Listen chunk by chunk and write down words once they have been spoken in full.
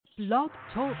Blog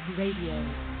Talk Radio.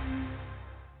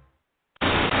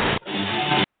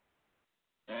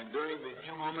 And during the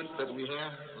few moments that we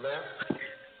have left,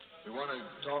 we want to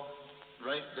talk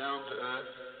right down to earth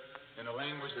in a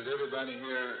language that everybody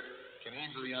here can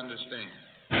easily understand.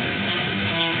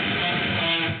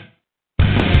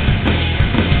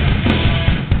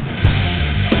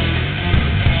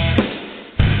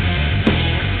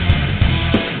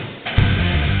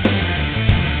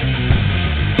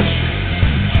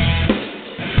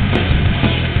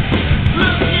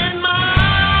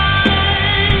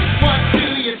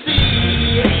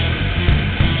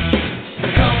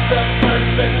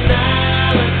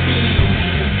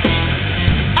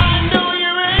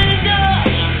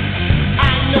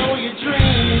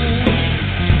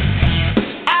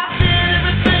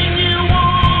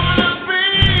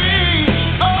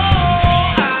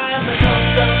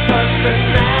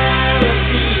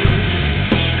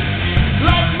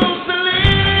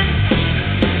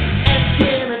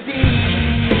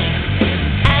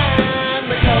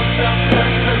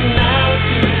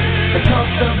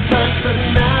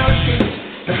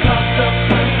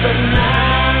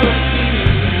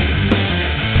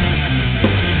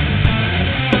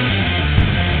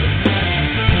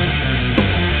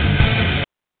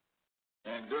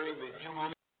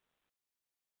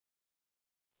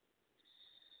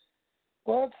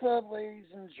 What's up, ladies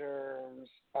and germs?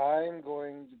 I'm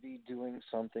going to be doing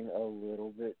something a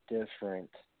little bit different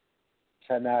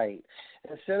tonight.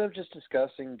 Instead of just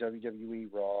discussing WWE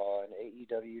Raw and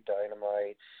AEW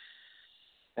Dynamite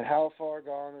and how far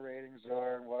gone the ratings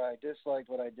are and what I disliked,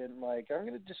 what I didn't like, I'm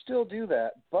going to still do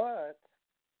that. But,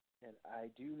 and I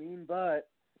do mean but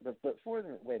for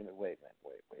the, wait a minute.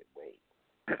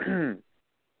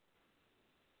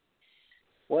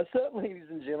 What's up, ladies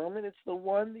and gentlemen? It's the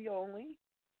one, the only,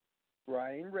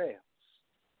 Brian Rails.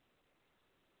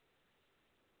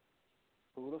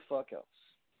 Who the fuck else?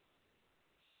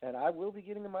 And I will be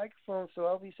getting a microphone, so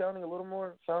I'll be sounding a little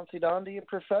more fancy-dandy and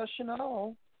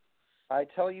professional. I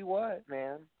tell you what,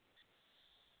 man.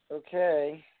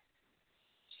 Okay.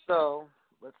 So,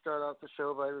 let's start off the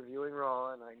show by reviewing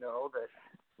Raw, and I know that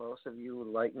most of you would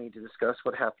like me to discuss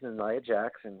what happened to Nia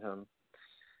Jax, and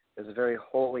it was a very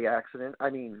holy accident. I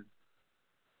mean,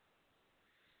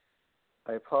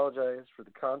 I apologize for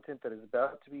the content that is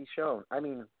about to be shown. I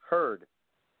mean, heard.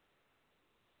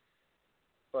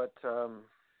 But,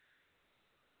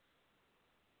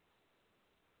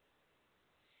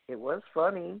 it was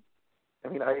funny. I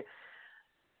mean,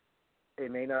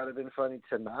 it may not have been funny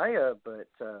to Nia, but,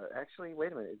 actually,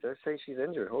 wait a minute. It does say she's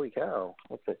injured. Holy cow.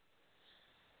 What's it?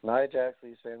 Nia Jax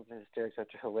leaves fans in hysterics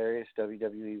after hilarious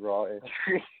WWE Raw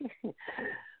entry. I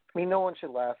mean, no one should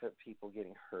laugh at people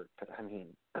getting hurt, but I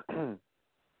mean,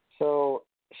 so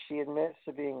she admits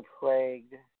to being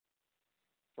plagued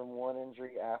from one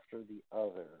injury after the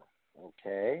other.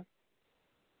 Okay.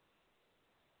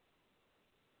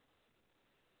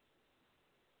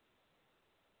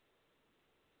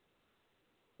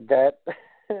 That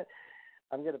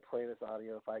I'm going to play this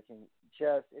audio if I can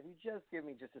if you just give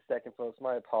me just a second, folks.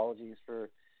 My apologies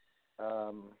for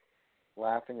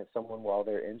laughing at someone while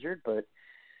they're injured, but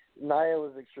Nia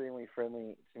was extremely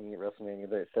friendly to me at WrestleMania.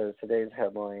 That says today's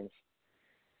headlines.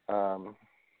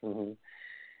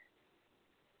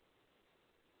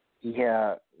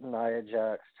 Yeah, Nia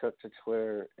Jax took to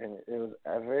Twitter, and it was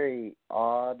a very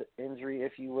odd injury,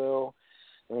 if you will.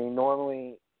 I mean,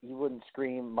 normally you wouldn't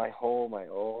scream my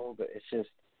oh, but it's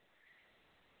just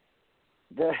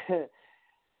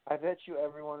I bet you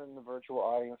everyone in the virtual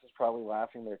audience is probably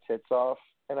laughing their tits off.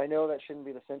 And I know that shouldn't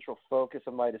be the central focus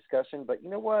of my discussion, but you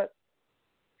know what?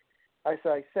 As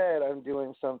I said, I'm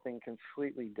doing something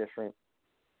completely different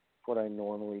from what I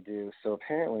normally do. So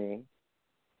apparently,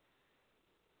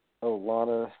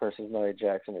 Lana versus Nia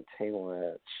Jax in a table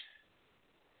match.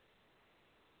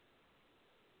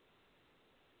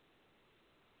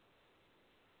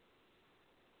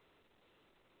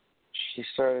 She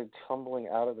started tumbling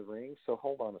out of the ring, so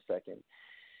hold on a second.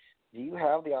 Do you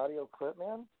have the audio clip,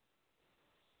 man?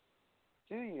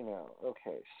 Do you know?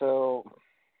 Okay, so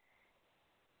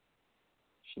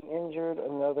she injured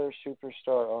another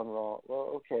superstar on Raw.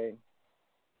 Well, okay.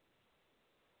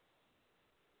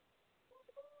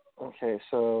 Okay,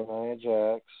 so Nia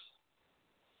Jax.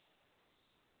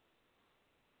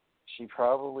 She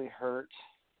probably hurt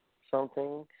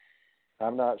something.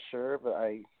 I'm not sure, but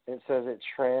it says it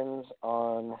trends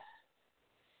on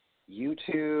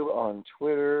YouTube, on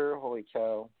Twitter. Holy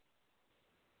cow.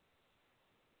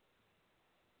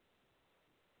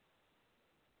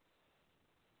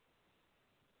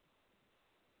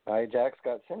 Nia Jax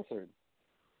got censored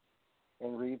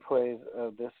in replays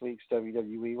of this week's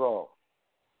WWE Raw.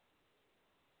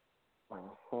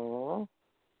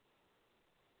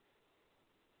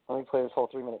 me play this whole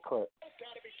 3-minute clip.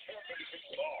 Gotta be careful because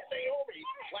Naomi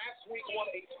last week won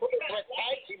a triple threat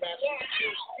tag team match for the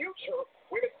future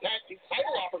women's tag team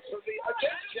title opportunity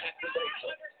against Jackson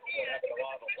Baker. The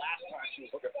last time she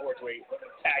was looking forward to a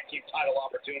women's tag team title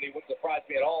opportunity wouldn't surprise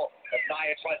me at all if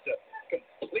Nia tries to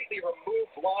completely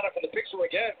remove Lana from the picture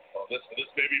again. Oh, this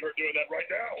may be her doing that right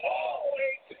now. Oh,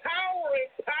 a towering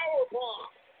power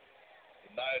bomb.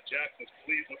 Nia Jax is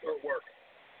pleased with her work.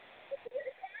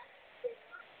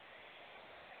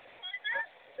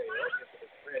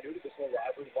 Brand new to this little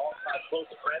rivalry, long-time close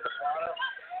to Brandon Lana.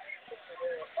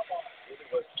 It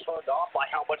was turned off by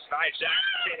how much Nia Jax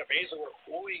and Shayna Baszler were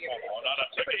bullying him. Oh, not a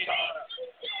tippity.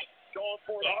 Going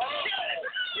for the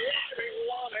driving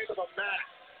Lana into the mat.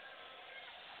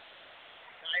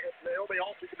 Naomi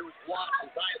all she can do is watch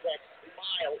as Nia Jax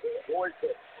smiles and avoids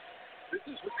it. This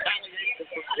is retaliation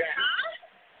from Jax.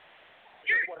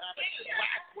 This is what happened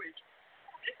last week.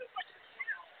 This is what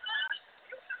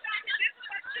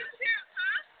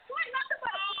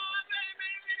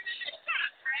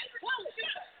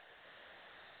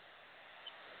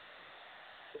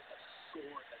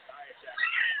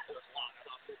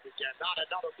not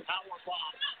another power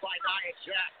bomb by Nia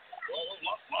Jax.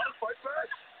 Lana fight back.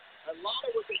 And Lana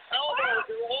with the elbows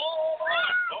and all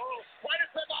that. Right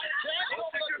into Nia Jax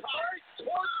over the top.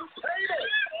 Towards the table.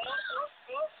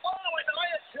 And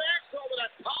Nia Jax over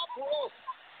that top rope.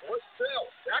 Or still,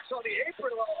 Jax on the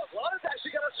apron. Lana's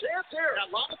actually got a chance here. And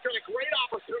Lana's got a great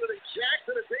opportunity. Jax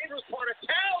in a dangerous part of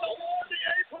town along the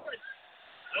apron.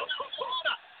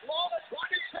 Lana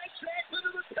trying to take Jax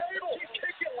into the table. He's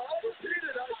kicking. Lana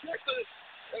repeated.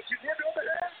 And she did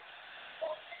overhead.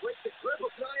 With the grip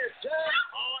of Nia Jax.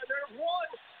 Oh, and there's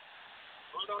one.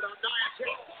 Oh, no, Nia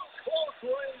Jax. Close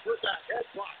range with that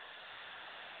headbutt.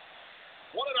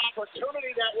 What an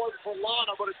opportunity that was for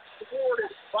Lana, but it's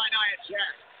thwarted by Nia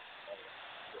Jax.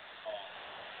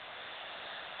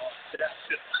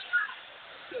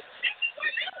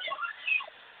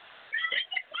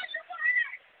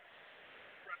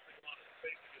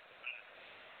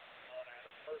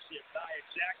 Mercy of Nia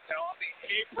Jax on the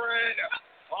apron.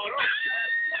 Oh, no.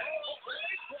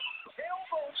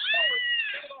 Elbow short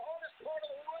into the hardest part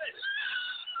of the ring.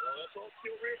 Well, that's all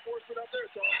steel reinforcement up there,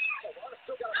 so Lana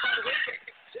still got to find a way to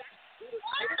get Jax through the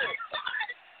table.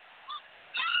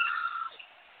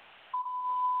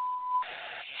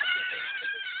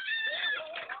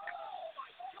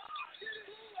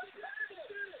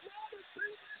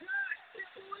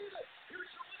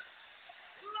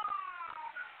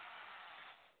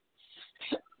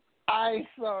 I'm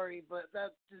sorry, but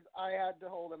that's just, I had to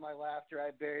hold in my laughter.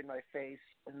 I buried my face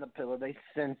in the pillow. They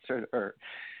censored her.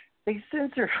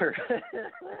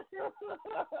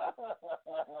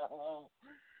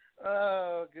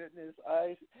 Oh, goodness.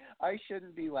 I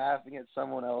shouldn't be laughing at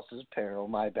someone else's peril.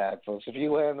 My bad, folks. If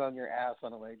you land on your ass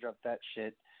on a leg drop, that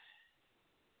shit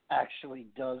actually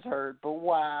does hurt. But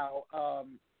wow.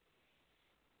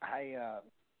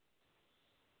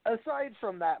 Aside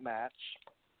from that match,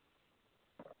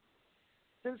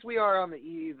 since we are on the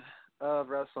eve of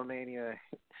WrestleMania,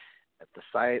 at the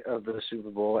site of the Super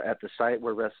Bowl, at the site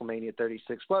where WrestleMania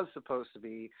 36 was supposed to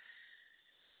be,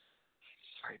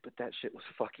 sorry, but that shit was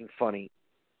fucking funny.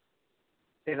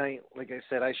 And like I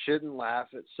said, I shouldn't laugh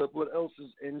at someone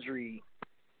else's injury,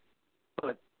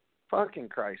 but fucking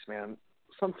Christ, man.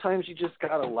 Sometimes you just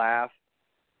gotta laugh.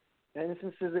 And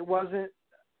since it wasn't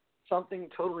something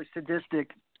totally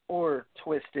sadistic or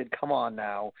twisted, come on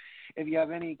now. If you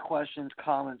have any questions,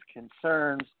 comments,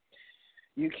 concerns,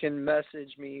 you can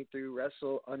message me through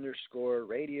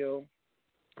Wrestle_Radio,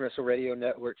 Wrestle Radio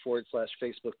Network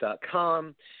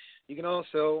 /Facebook.com. You can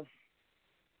also,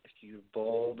 if you're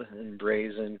bold and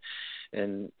brazen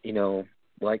and,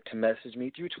 like to message me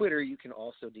through Twitter, you can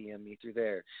also DM me through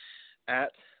there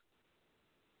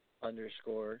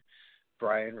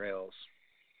 @_Brian Rails.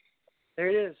 There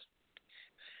it is.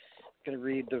 Going to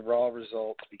read the raw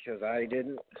results because it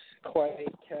didn't quite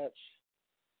catch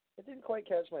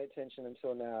my attention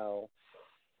until now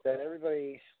that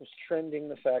everybody was trending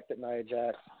the fact that Nia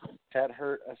Jax had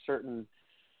hurt a certain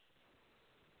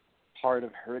part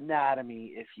of her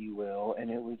anatomy, if you will,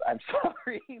 and it was, I'm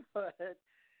sorry, but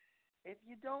if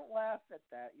you don't laugh at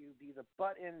that, you'd be the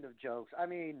butt end of jokes. I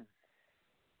mean,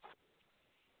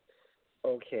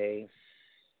 okay,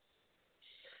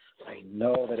 I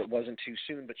know that it wasn't too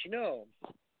soon, but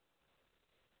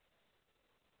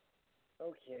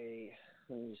okay,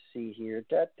 let me see here.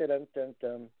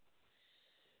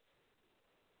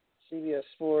 CBS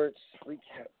Sports,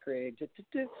 recap grade.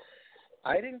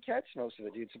 I didn't catch most of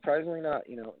it, dude. Surprisingly not.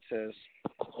 It says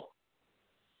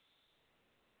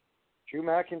Drew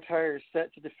McIntyre is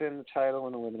set to defend the title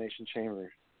in Elimination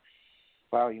Chamber.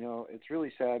 Wow, it's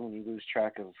really sad when you lose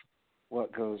track of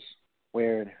what goes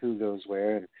where and who goes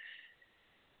where. And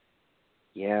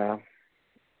yeah,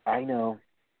 I know.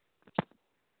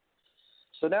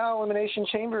 So now Elimination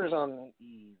Chamber is on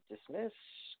the dismiss.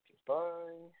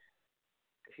 Goodbye.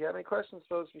 If you have any questions,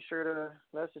 folks, be sure to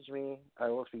message me. I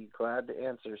will be glad to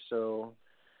answer. So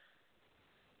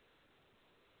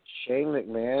Shane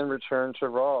McMahon returned to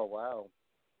Raw. Wow.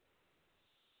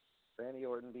 Randy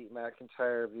Orton beat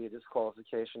McIntyre via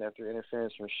disqualification after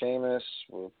interference from Sheamus.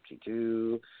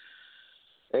 Whoop-de-doo.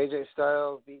 AJ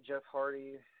Styles beat Jeff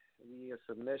Hardy via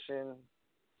submission.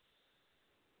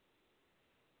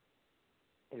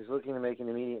 He's looking to make an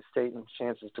immediate statement,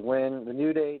 chances to win. The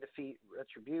New Day defeat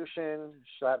Retribution,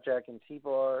 Slapjack and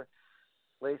T-Bar.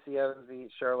 Lacey Evans beat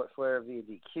Charlotte Flair via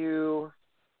DQ.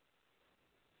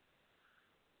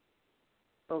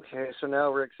 Okay, so now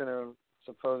Rick's in a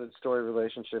supposed story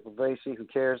relationship with Lacey. Who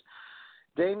cares?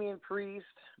 Damian Priest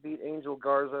beat Angel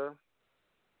Garza.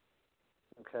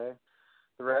 Okay.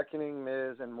 The Reckoning,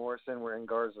 Miz, and Morrison were in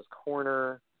Garza's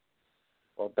corner,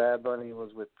 while Bad Bunny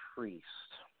was with Priest.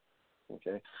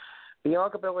 Okay.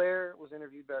 Bianca Belair was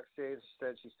interviewed backstage.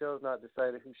 Said she still has not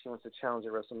decided who she wants to challenge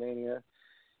at WrestleMania.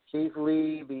 Keith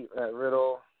Lee beat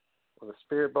Riddle with a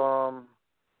Spirit Bomb.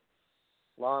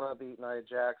 Lana beat Nia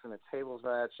Jax in a tables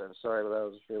match. I'm sorry, but that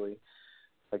was really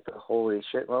like the holy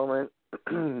shit moment.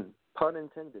 Pun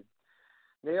intended.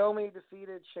 Naomi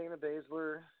defeated Shayna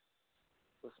Baszler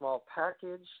with a small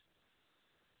package.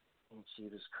 Oh,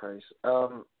 Jesus Christ.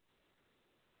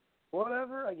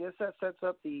 Whatever. I guess that sets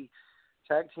up the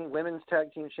women's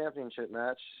tag team championship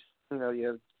match. You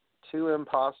have two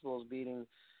impossibles beating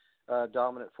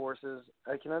dominant forces.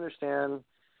 I can understand.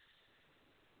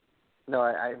 No,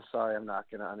 I'm sorry. I'm not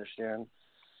going to understand.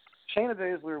 Shayna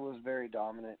Baszler was very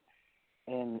dominant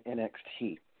in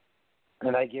NXT.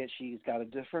 And I get she's got a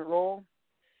different role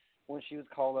when she was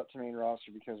called up to main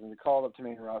roster, because when you're called up to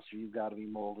main roster, you've got to be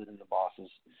molded in the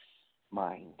boss's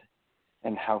mind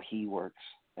and how he works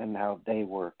and how they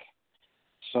work.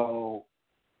 So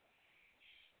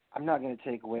I'm not going to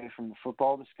take away from the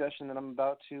football discussion that I'm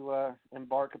about to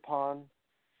embark upon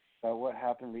about what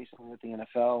happened recently with the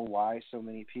NFL, why so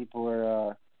many people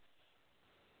are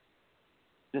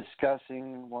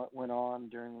discussing what went on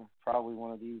during probably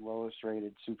one of the lowest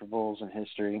rated Super Bowls in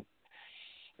history.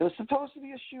 It was supposed to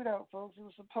be a shootout, folks. It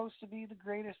was supposed to be the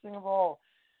greatest thing of all.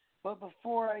 But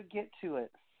before I get to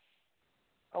it,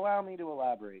 allow me to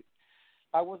elaborate.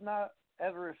 I was not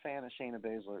ever a fan of Shayna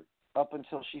Baszler up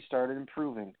until she started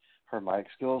improving. Her mic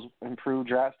skills improved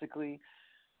drastically.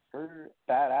 Her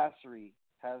badassery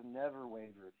has never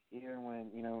wavered, even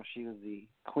when, she was the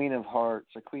Queen of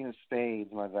Hearts, or Queen of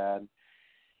Spades, my bad.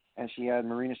 And she had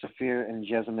Marina Shafir and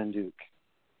Jessamine Duke.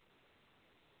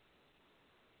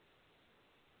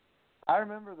 I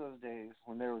remember those days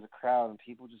when there was a crowd and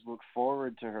people just looked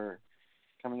forward to her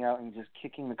coming out and just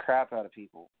kicking the crap out of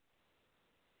people.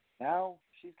 Now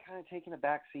she's kind of taking a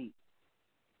back seat.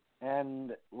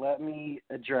 And let me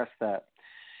address that.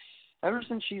 Ever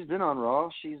since she's been on Raw,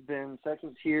 she's been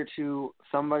second tier to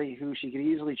somebody who she could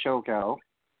easily choke out,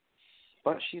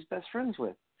 but she's best friends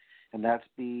with. And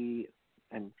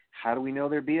and how do we know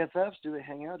they're BFFs? Do they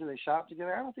hang out? Do they shop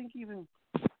together? I don't think even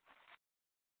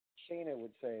Shayna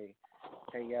would say,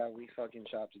 hey, yeah, we fucking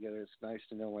shop together. It's nice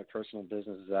to know my personal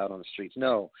business is out on the streets.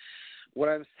 No. What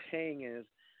I'm saying is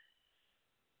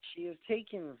she has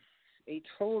taken a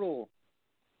total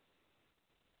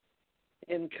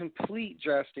and complete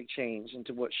drastic change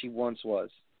into what she once was.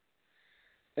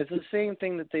 It's the same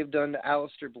thing that they've done to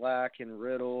Aleister Black and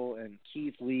Riddle and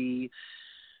Keith Lee.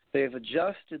 They've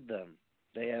adjusted them.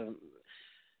 They have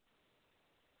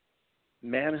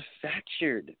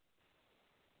manufactured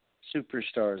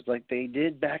superstars like they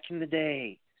did back in the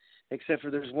day, except for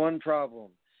there's one problem.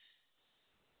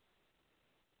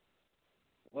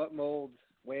 What mold,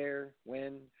 where,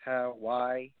 when, how,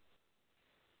 why?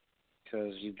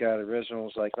 Because you've got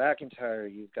originals like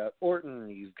McIntyre, you've got Orton,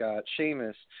 you've got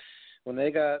Sheamus. When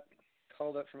they got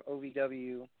called up from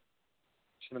OVW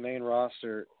to the main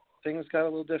roster, things got a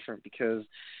little different because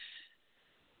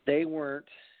they weren't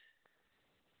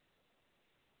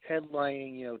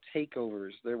headlining,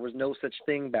 takeovers. There was no such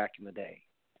thing back in the day.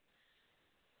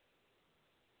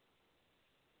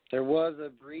 There was a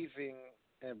brief,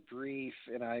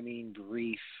 and I mean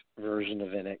brief, version of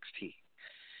NXT.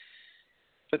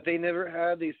 But they never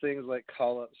had these things like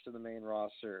call-ups to the main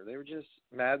roster. They were just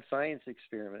mad science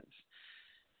experiments.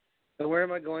 So where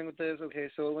am I going with this? Okay,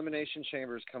 so Elimination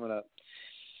Chamber is coming up.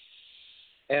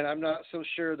 And I'm not so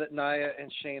sure that Nia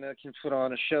and Shayna can put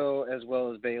on a show as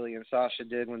well as Bayley and Sasha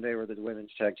did when they were the women's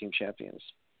tag team champions.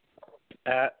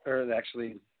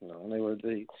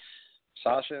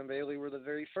 Sasha and Bayley were the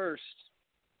very first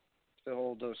to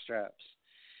hold those straps.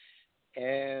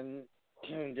 And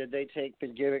did they take the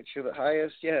gimmick to the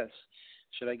highest? Yes.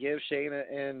 Should I give Shayna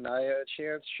and Nia a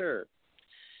chance? Sure.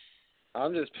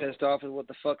 I'm just pissed off at what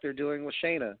the fuck they're doing with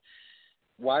Shayna.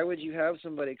 Why would you have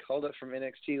somebody called up from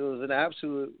NXT who was an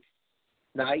absolute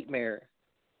nightmare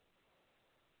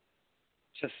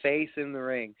to face in the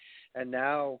ring? And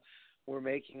now we're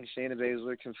making Shayna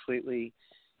Baszler completely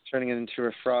turning it into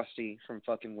a Frosty from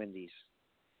fucking Wendy's.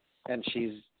 And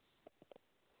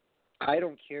I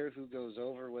don't care who goes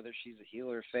over, whether she's a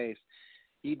heel or face.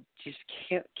 You just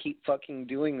can't keep fucking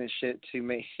doing this shit to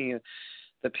make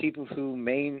the people who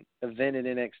main evented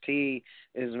NXT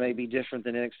is maybe different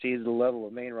than NXT is the level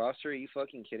of main roster. Are you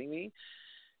fucking kidding me?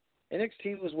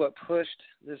 NXT was what pushed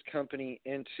this company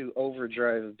into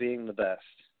overdrive of being the best.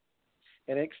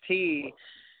 NXT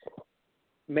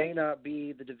may not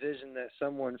be the division that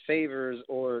someone favors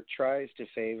or tries to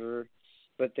favor,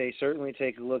 but they certainly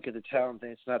take a look at the talent.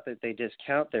 It's not that they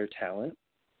discount their talent.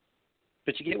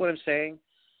 But you get what I'm saying?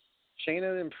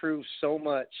 Shayna improved so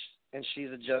much, and she's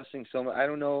adjusting so much. I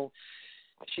don't know.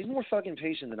 She's more fucking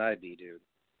patient than I'd be, dude.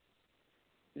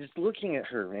 Just looking at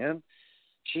her, man.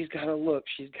 She's got a look.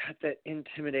 She's got that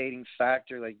intimidating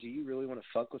factor. Like, do you really want to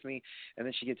fuck with me? And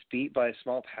then she gets beat by a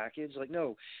small package. Like,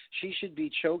 no. She should be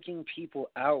choking people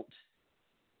out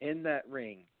in that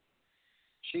ring.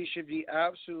 She should be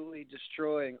absolutely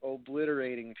destroying,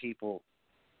 obliterating people,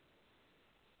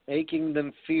 making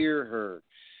them fear her.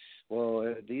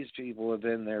 Well, these people have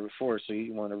been there before, so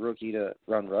you want a rookie to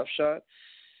run roughshod?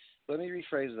 Let me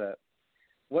rephrase that.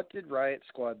 What did Riot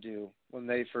Squad do when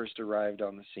they first arrived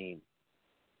on the scene?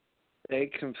 They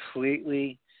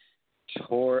completely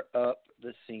tore up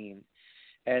the scene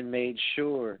and made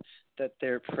sure that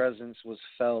their presence was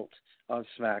felt on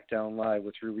SmackDown Live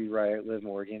with Ruby Riott, Liv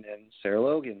Morgan, and Sarah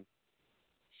Logan.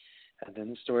 And then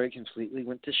the story completely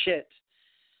went to shit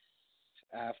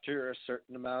after a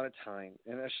certain amount of time.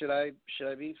 And should I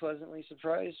be pleasantly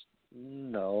surprised?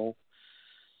 No.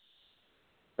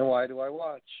 And why do I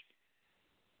watch?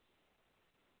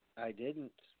 I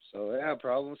didn't. So, yeah,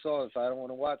 problem solved. If I don't want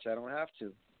to watch, I don't have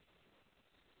to.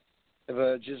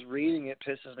 But just reading it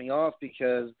pisses me off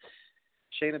because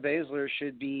Shayna Baszler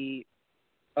should be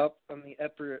up on the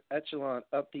upper echelon,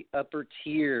 on the upper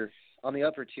tier, I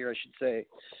should say,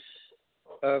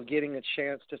 of getting a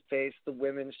chance to face the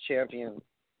women's champion,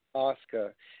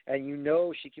 Asuka. And you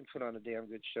know she can put on a damn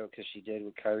good show because she did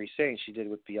with Kairi Sane. She did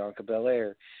with Bianca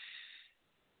Belair.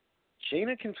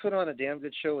 Shayna can put on a damn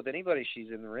good show with anybody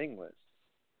she's in the ring with.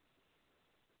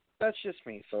 That's just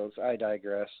me, folks. I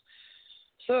digress.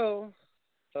 So,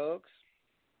 folks,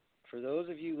 for those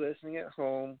of you listening at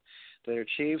home that are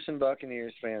Chiefs and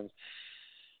Buccaneers fans,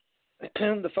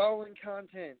 the following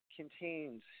content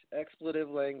contains expletive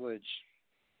language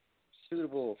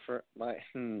suitable for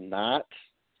not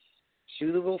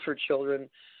suitable for children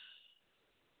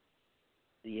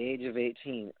the age of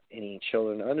 18. Any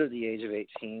children under the age of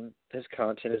 18, this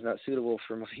content is not suitable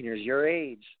for minors your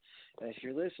age. And if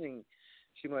you're listening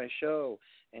to my show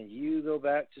and you go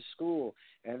back to school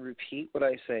and repeat what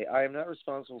I say, I am not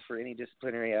responsible for any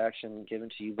disciplinary action given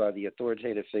to you by the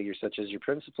authoritative figure such as your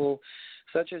principal,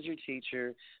 such as your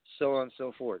teacher, so on and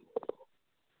so forth.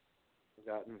 I've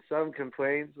gotten some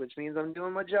complaints, which means I'm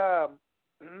doing my job.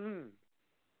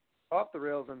 Off the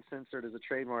Rails Uncensored is a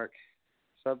trademark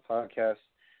sub-podcast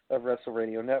of Wrestle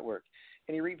Radio Network.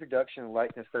 Any reproduction and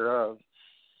likeness thereof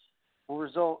will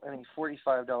result in a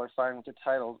 $45 fine with the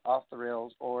titles Off the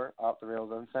Rails or Off the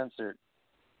Rails Uncensored.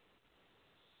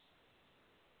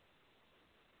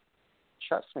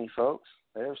 Trust me, folks,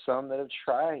 there are some that have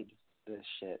tried this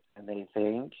shit, and they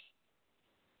think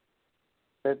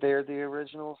that they're the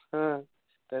originals.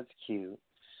 That's cute.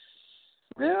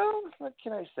 Well, what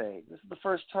can I say? This is the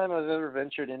first time I've ever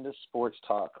ventured into sports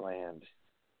talk land.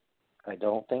 I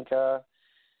don't think I'm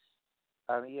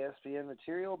ESPN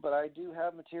material, but I do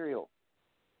have material.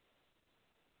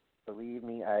 Believe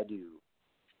me, I do.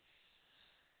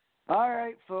 All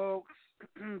right, folks.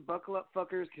 Buckle up,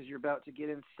 fuckers, because you're about to get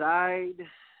inside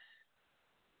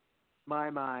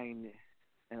my mind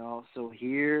and also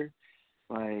hear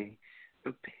my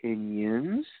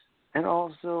opinions and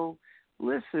also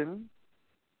listen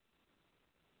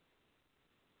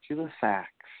to the facts.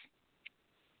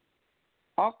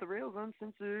 Off the Rails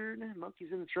Uncensored, Monkeys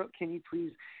in the Truck, can you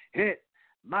please hit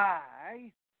my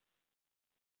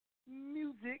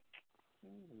music?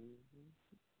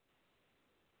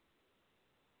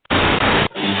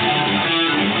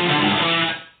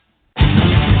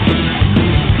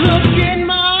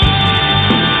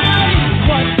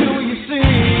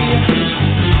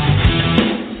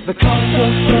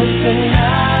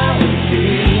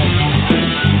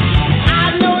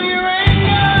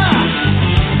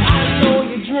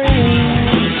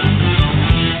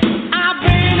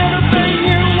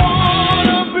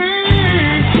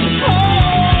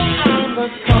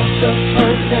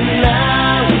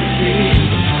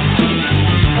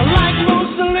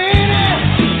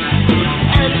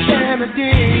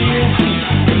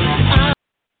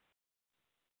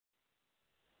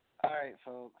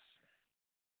 folks.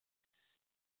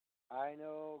 I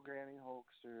know Granny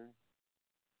Hulkster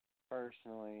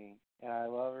personally, and I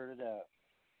love her to death.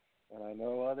 And I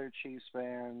know other Chiefs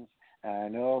fans, and I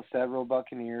know several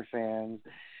Buccaneer fans.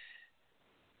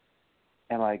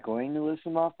 Am I going to list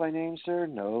them off by name, sir?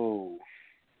 No.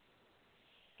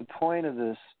 The point of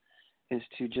this is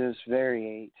to just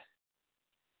variate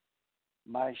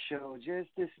my show just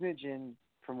a smidgen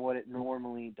from what it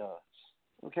normally does.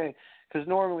 Okay? Because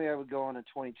normally I would go on a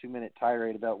 22-minute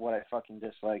tirade about what I fucking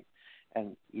dislike.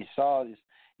 And you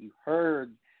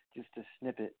heard just a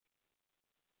snippet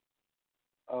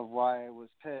of why I was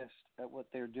pissed at what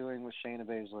they're doing with Shayna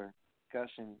Baszler,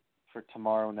 gushing for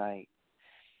tomorrow night.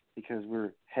 Because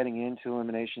we're heading into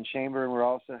Elimination Chamber, and we're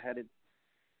also headed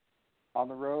on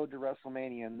the road to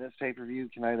WrestleMania. And this pay-per-view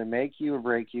can either make you or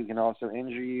break you, can also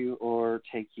injure you or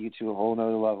take you to a whole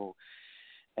nother level.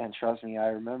 And trust me, I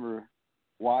remember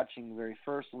watching the very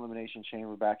first Elimination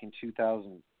Chamber back in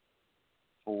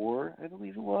 2004, I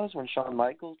believe it was, when Shawn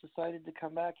Michaels decided to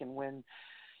come back and win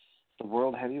the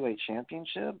World Heavyweight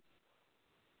Championship.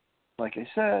 Like I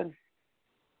said,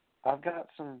 I've got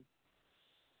some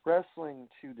wrestling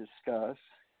to discuss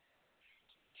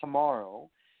tomorrow.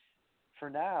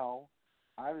 For now,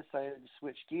 I decided to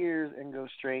switch gears and go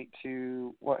straight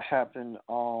to what happened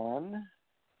on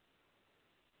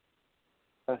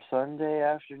a Sunday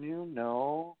afternoon?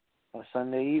 No, a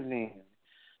Sunday evening.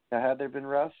 Now, had there been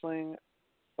wrestling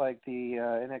like the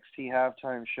NXT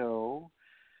halftime show,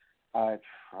 I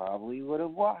probably would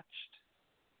have watched.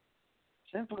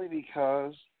 Simply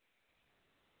because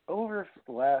over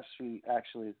the last few,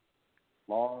 actually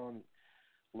long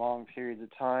periods of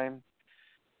time,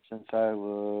 since I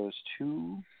was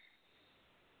 2,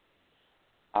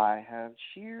 I have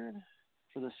cheered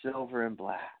for the Silver and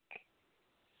Black.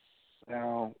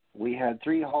 Now, we had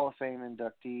 3 Hall of Fame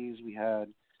inductees. We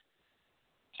had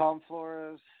Tom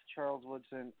Flores, Charles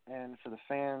Woodson, and for the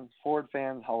Ford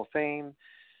Fans Hall of Fame,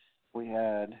 we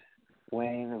had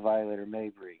Wayne the Violator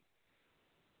Mabry.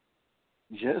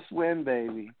 Just win,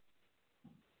 baby.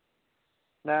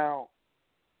 Now,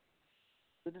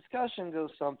 the discussion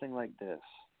goes something like this.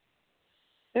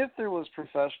 If there was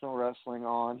professional wrestling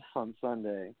on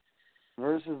Sunday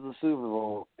versus the Super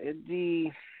Bowl, it'd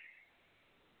be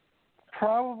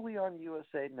probably on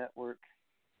USA Network.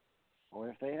 Or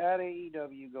if they had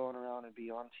AEW going around, it'd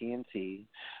be on TNT.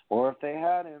 Or if they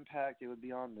had Impact, it would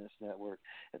be on this network.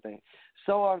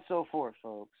 So on and so forth,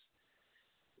 folks.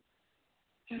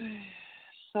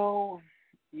 So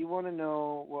you want to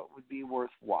know what would be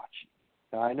worth watching.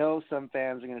 Now, I know some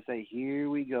fans are going to say, here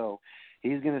we go.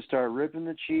 He's going to start ripping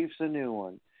the Chiefs a new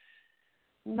one.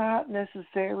 Not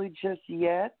necessarily just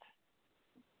yet.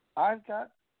 I've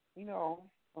got,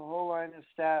 a whole line of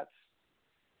stats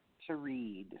to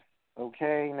read.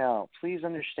 Okay? Now, please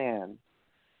understand,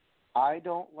 I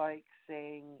don't like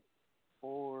saying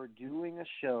or doing a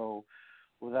show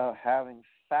without having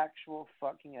factual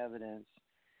fucking evidence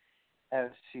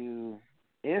as to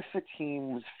if a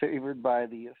team was favored by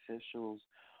the officials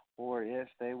or if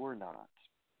they were not.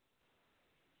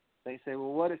 They say,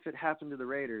 well, what if it happened to the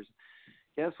Raiders?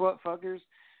 Guess what, fuckers?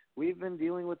 We've been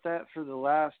dealing with that for the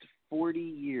last 40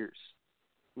 years.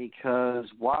 Because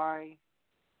why?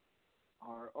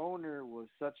 Our owner was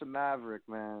such a maverick,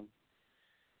 man.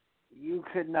 You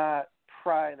could not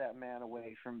pry that man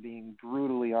away from being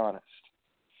brutally honest.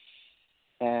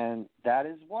 And that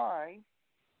is why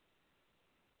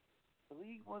the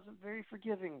league wasn't very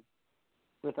forgiving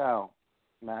with Al.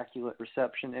 Immaculate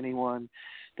reception, anyone,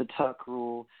 the tuck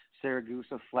rule,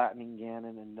 Saragusa flattening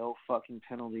Gannon, and no fucking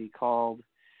penalty called.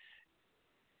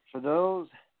 For those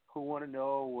who want to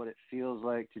know what it feels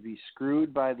like to be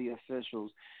screwed by the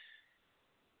officials,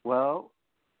 well,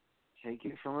 take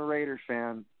it from a Raider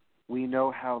fan. We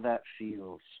know how that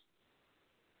feels.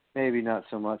 Maybe not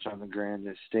so much on the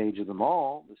grandest stage of them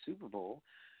all, the Super Bowl,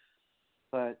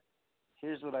 but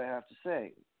here's what I have to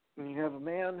say. When you have a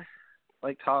man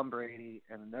like Tom Brady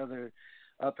and another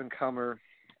up-and-comer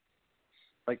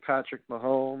like Patrick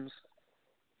Mahomes,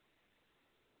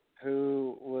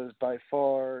 who was by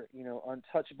far,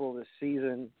 untouchable this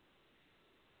season,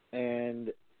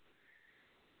 and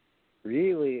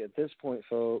really, at this point,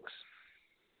 folks,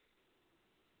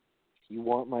 you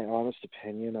want my honest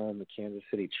opinion on the Kansas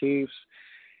City Chiefs,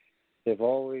 they've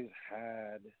always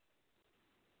had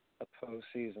a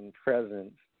postseason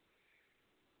presence.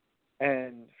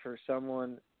 And for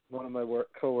one of my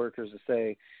coworkers to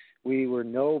say, we were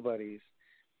nobodies.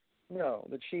 No,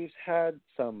 the Chiefs had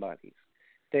somebodies.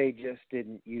 They just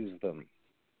didn't use them.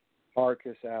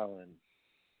 Marcus Allen,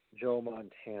 Joe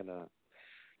Montana,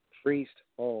 Priest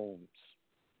Holmes,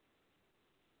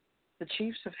 The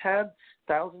Chiefs have had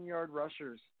 1,000-yard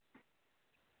rushers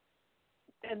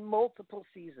in multiple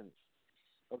seasons.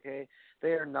 Okay?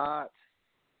 They are not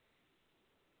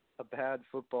a bad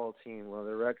football team. Well,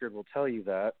 their record will tell you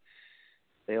that.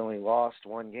 They only lost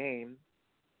one game.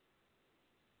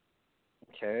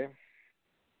 Okay?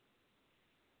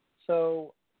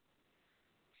 So,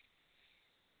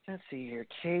 let's see here.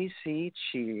 KC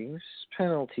Chiefs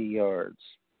penalty yards.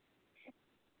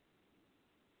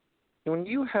 When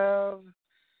you have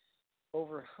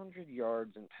over 100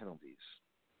 yards in penalties,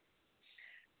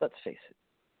 let's face it,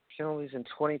 penalties in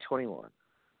 2021.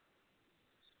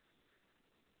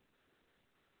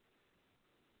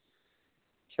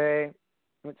 Okay,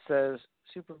 it says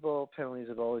Super Bowl penalties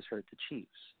have always hurt the Chiefs.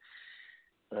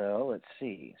 Well, let's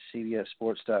see.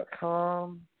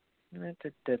 CBSSports.com.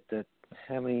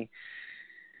 How many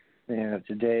they have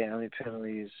today? How many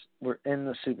penalties were in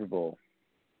the Super Bowl?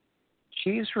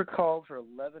 Chiefs were called for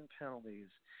 11 penalties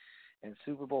in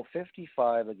Super Bowl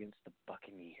 55 against the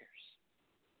Buccaneers.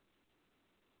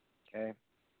 Okay?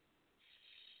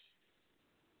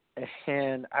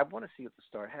 And I want to see what the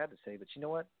Star had to say, but you know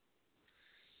what?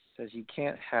 It says you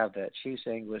can't have that. Chiefs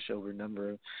English over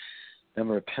number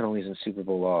of penalties in Super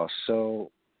Bowl loss. So,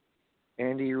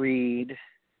 Andy Reid,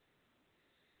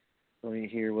 let me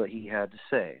hear what he had to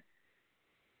say.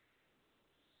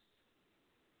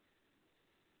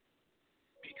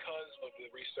 Because of the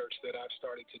research that I've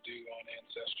started to do on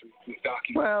Ancestry, with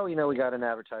documents. Well, we got an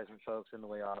advertisement, folks, in the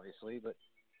way, obviously, but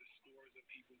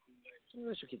I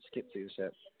wish we could skip through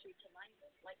that.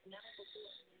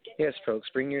 Yes, folks,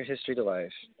 bring your history to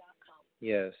life.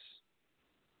 Yes.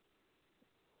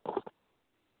 As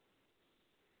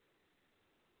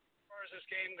far as this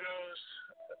game goes,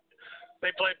 they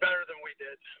played better than we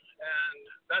did, and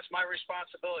that's my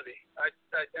responsibility. I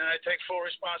take full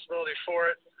responsibility for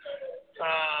it.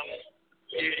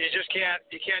 You just can't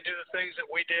do the things that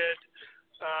we did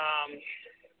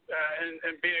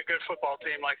and beat a good football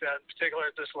team like that,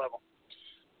 particularly at this level.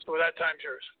 So with that, time's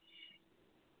yours.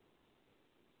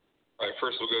 All right,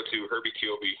 first we'll go to Herbie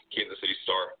Kilby, Kansas City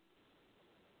Star.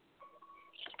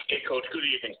 Hey, Coach. Good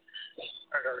evening.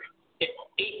 All right, Herbie.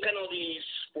 8 penalties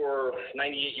for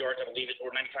 98 yards, I believe it,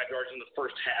 or 95 yards in the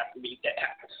first half. I mean,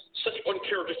 such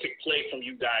uncharacteristic play from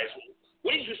you guys.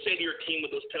 What did you say to your team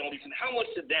with those penalties, and how much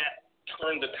did that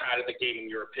turn the tide of the game, in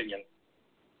your opinion?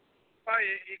 Well,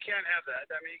 you can't have that.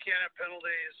 I mean, you can't have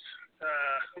penalties,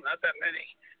 not that many.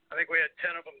 I think we had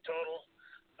 10 of them total.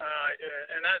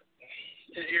 And that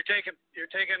you're taking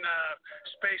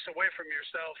space away from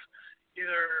yourself,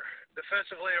 either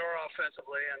defensively or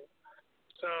offensively. And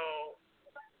so,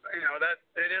 that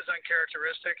it is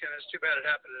uncharacteristic, and it's too bad it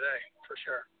happened today, for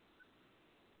sure.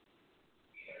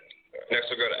 Next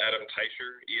we'll go to Adam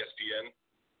Teicher, ESPN.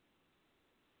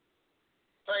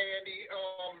 Hi, Andy.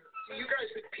 You guys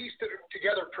had pieced it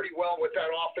together pretty well with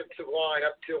that offensive line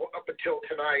up until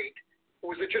tonight.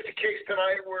 Was it just a case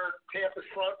tonight where Tampa's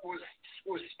front was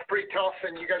pretty tough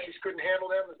and you guys just couldn't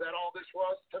handle them? Is that all this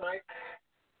was tonight?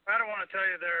 I don't want to tell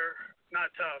you they're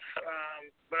not tough,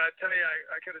 but I tell you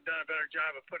I could have done a better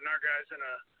job of putting our guys in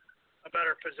a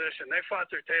better position. They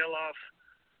fought their tail off.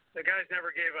 The guys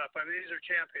never gave up. I mean, these are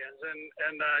champions,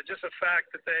 and just the fact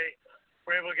that they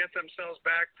were able to get themselves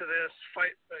back to this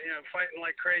fight, fighting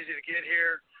like crazy to get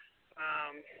here.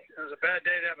 It was a bad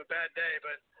day to have a bad day,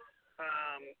 but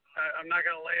I'm not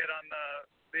going to lay it on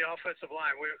the offensive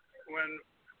line. When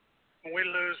we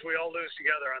lose, we all lose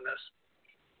together on this.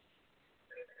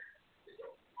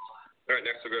 All right,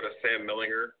 next we'll go to Sam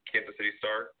Millinger, Kansas City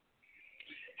Star.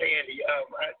 Hey, Andy.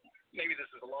 Maybe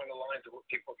this is along the lines of what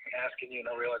people have been asking you,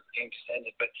 and I realize the game just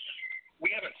ended, but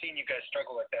we haven't seen you guys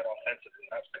struggle like that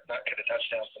offensively. Not get a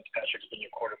touchdown since Patrick's been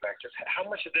your quarterback. Just how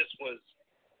much of this was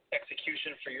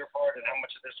execution for your part, and how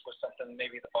much of this was something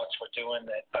maybe the Bucs were doing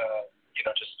that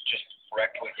just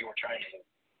wrecked what you were trying to do?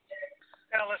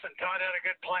 Yeah, listen, Todd had a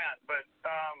good plan, but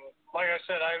like I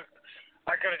said, I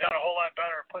could have done a whole lot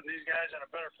better putting these guys in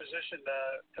a better position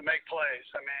to make plays.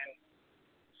 I mean,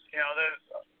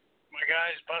 my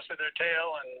guys busted their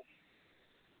tail, and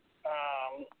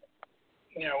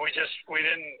we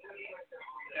didn't.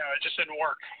 It just didn't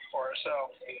work for us.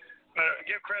 So,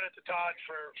 give credit to Todd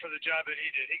for the job that he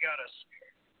did. He got us.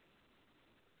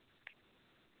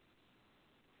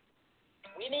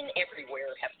 Women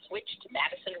everywhere have switched to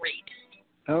Madison Reed.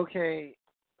 Okay,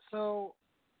 so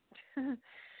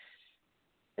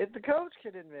if the coach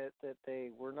could admit that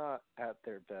they were not at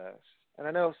their best, and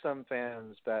I know some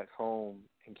fans back home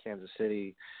in Kansas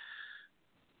City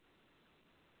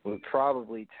would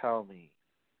probably tell me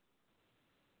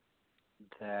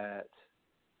that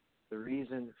the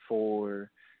reason for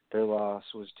their loss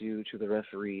was due to the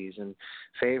referees and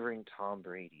favoring Tom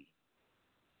Brady.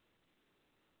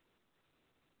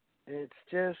 It's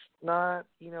just not,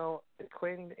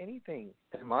 equating to anything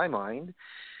in my mind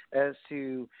as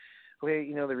to,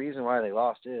 okay, the reason why they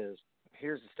lost is,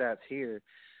 here's the stats here.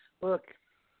 Look,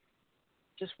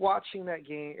 just watching that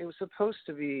game, it was supposed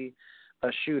to be a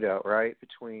shootout, right,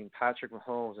 between Patrick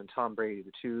Mahomes and Tom Brady,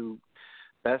 the two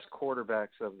best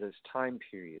quarterbacks of this time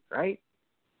period, right?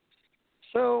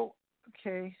 So,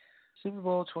 okay, Super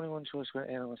Bowl 21 choice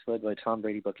analysts led by Tom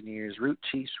Brady Buccaneers root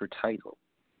Chiefs for title.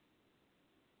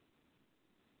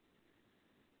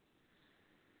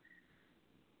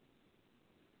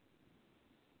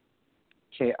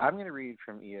 Okay, I'm going to read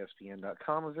from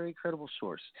ESPN.com, a very credible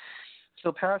source.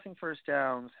 So passing first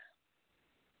downs,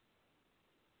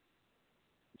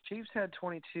 the Chiefs had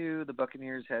 22, the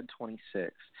Buccaneers had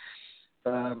 26.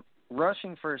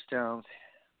 Rushing first downs,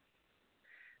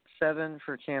 7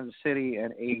 for Kansas City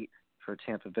and 8 for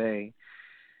Tampa Bay.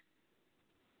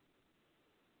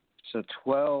 So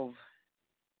 12,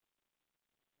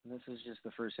 and this is just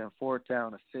the first down. Fourth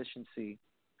down efficiency.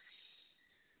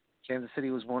 Kansas City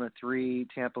was 1 of 3.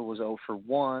 Tampa was 0 for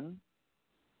 1.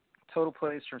 Total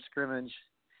plays from scrimmage.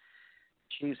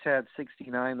 Chiefs had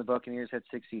 69. The Buccaneers had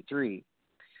 63.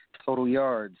 Total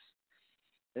yards.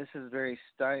 This is very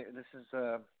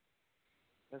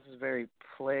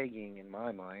plaguing in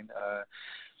my mind.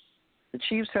 The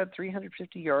Chiefs had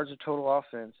 350 yards of total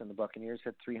offense, and the Buccaneers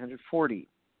had 340.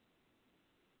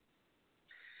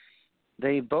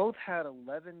 They both had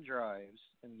 11 drives,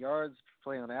 and yards per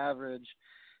play on average.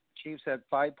 Chiefs had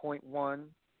 5.1,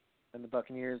 and the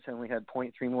Buccaneers only had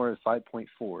 0.3 more than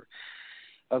 5.4.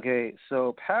 Okay,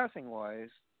 so passing-wise,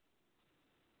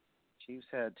 Chiefs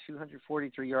had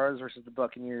 243 yards versus the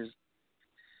Buccaneers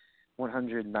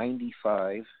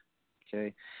 195.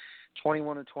 Okay,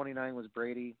 21 of 29 was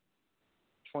Brady,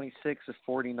 26 of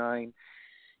 49.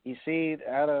 You see,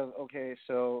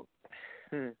 so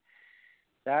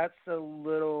that's a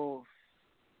little,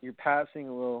 you're passing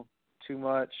a little too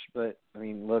much, but,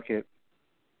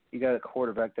 you got a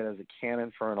quarterback that has a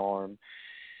cannon for an arm,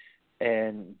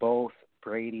 and both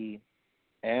Brady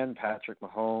and Patrick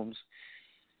Mahomes,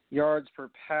 yards per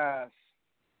pass,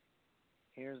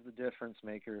 here's the difference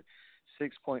maker,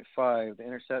 6.5. The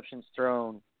interceptions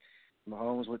thrown,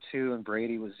 Mahomes with 2 and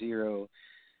Brady with 0.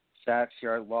 Sacks,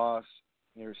 yard loss,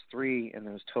 there's 3, and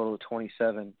there's a total of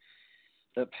 27.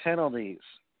 The penalties,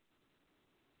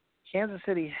 Kansas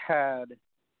City had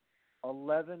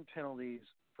 11 penalties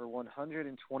for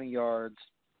 120 yards,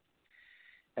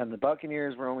 and the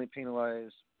Buccaneers were only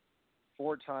penalized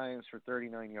 4 times for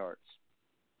 39 yards.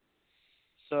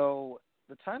 So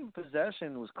the time of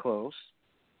possession was close.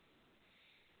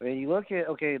 When you look at,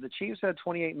 the Chiefs had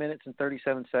 28 minutes and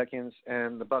 37 seconds,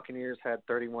 and the Buccaneers had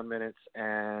 31 minutes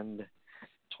and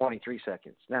 23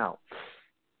 seconds. Now,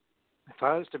 if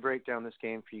I was to break down this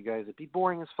game for you guys, it'd be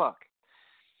boring as fuck.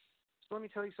 So let me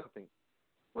tell you something.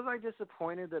 Was I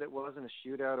disappointed that it wasn't a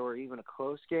shootout or even a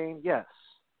close game? Yes.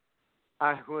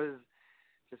 I was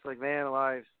just like, man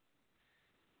alive,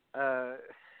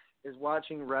 is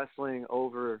watching wrestling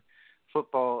over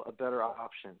football a better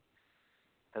option?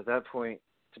 At that point,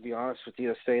 to be honest with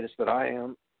you, a sadist that I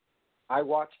am, I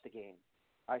watched the game.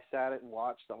 I sat it and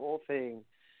watched the whole thing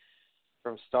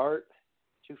from start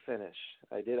to finish.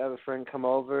 I did have a friend come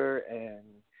over, and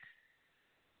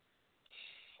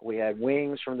we had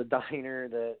wings from the diner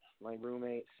that my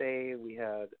roommate saved. We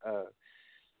had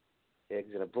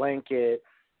eggs in a blanket.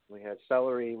 We had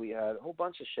celery. We had a whole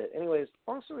bunch of shit. Anyways,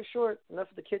 long story short, enough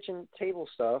of the kitchen table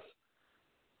stuff.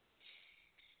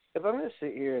 If I'm going to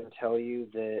sit here and tell you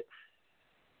that,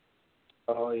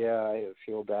 I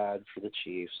feel bad for the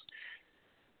Chiefs,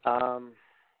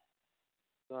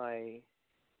 my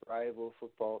rival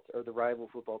football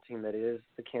team that is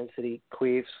the Kansas City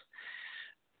Chiefs.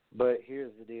 But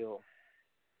here's the deal.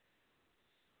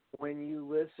 When you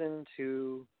listen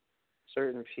to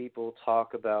certain people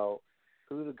talk about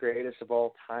who the greatest of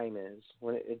all time is,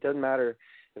 when it doesn't matter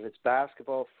if it's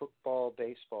basketball, football,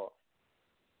 baseball,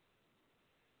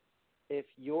 if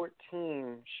your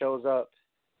team shows up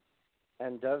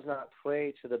and does not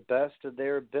play to the best of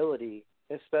their ability,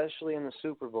 especially in the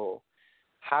Super Bowl,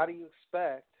 how do you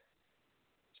expect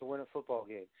to win a football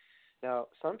game? Now,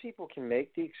 some people can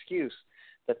make the excuse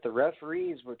that the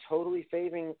referees were totally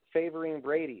favoring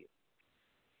Brady.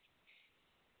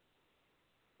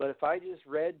 But if I just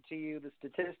read to you the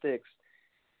statistics,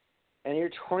 and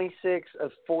you're 26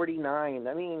 of 49,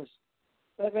 that means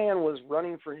that man was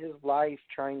running for his life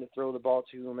trying to throw the ball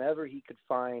to whomever he could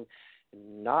find,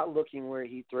 not looking where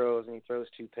he throws, and he throws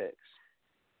 2 picks.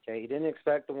 Okay, he didn't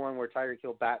expect the one where Tyreek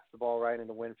Hill bats the ball right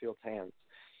into Winfield's hands.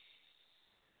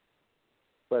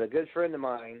 But a good friend of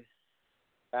mine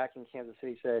back in Kansas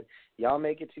City said, y'all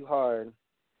make it too hard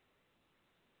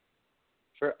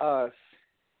for us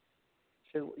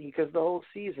because the whole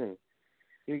season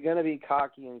you're going to be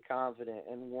cocky and confident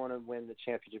and want to win the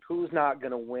championship. Who's not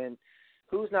going to win?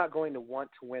 Who's not going to want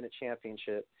to win a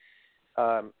championship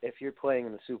if you're playing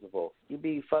in the Super Bowl? You'd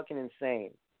be fucking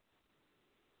insane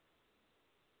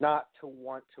not to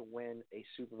want to win a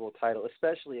Super Bowl title,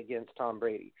 especially against Tom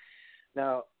Brady.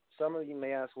 Now, some of you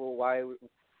may ask, well, why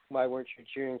weren't you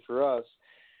cheering for us?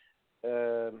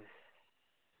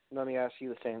 Let me ask you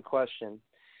the same question.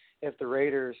 If the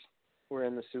Raiders were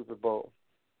in the Super Bowl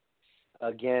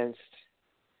against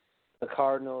the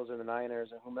Cardinals or the Niners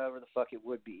or whomever the fuck it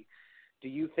would be, do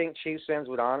you think Chiefs fans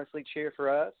would honestly cheer for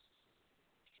us?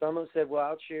 Someone said, well,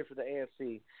 I'll cheer for the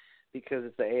AFC because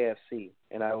it's the AFC,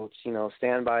 and I will,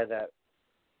 stand by that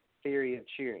theory of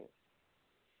cheering.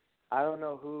 I don't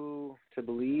know who to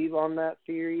believe on that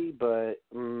theory, but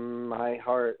my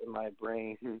heart and my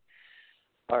brain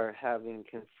are having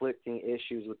conflicting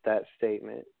issues with that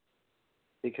statement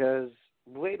because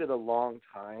I waited a long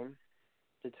time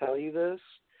to tell you this.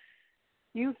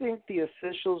 You think the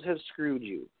officials have screwed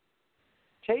you.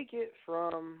 Take it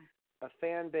from a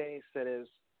fan base that has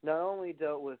not only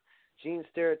dealt with Gene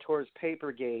Sterator's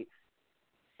Papergate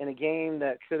in a game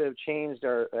that could have turned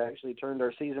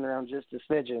our season around just a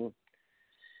smidgen,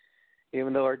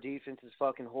 even though our defense is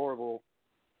fucking horrible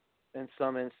in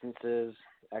some instances,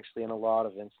 actually in a lot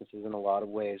of instances, in a lot of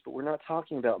ways. But we're not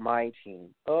talking about my team.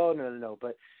 Oh, no.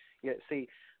 But, yeah, see,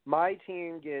 my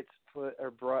team gets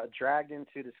dragged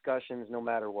into discussions no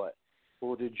matter what.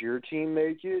 Well, did your team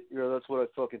make it? That's what I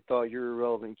fucking thought. You're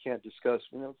irrelevant. You can't discuss.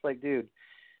 It's like, dude,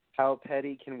 how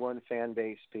petty can one fan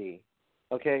base be?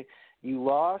 Okay, you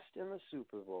lost in the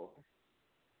Super Bowl.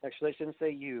 Actually, I shouldn't say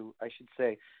you. I should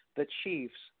say the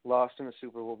Chiefs lost in the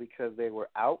Super Bowl because they were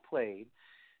outplayed.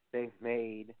 Their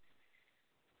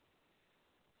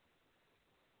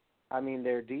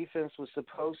defense was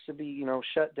supposed to be,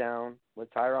 shut down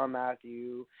with Tyrann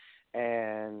Mathieu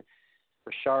and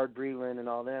Rashard Breeland and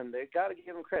all them. They got to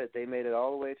give them credit. They made it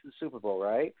all the way to the Super Bowl,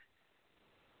 right?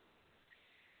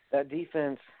 That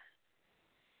defense,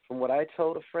 from what I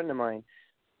told a friend of mine,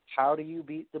 how do you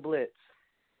beat the blitz?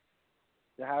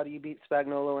 How do you beat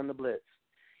Spagnuolo in the blitz?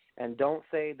 And don't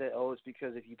say that, it's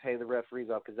because if you pay the referees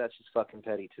off, because that's just fucking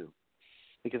petty too.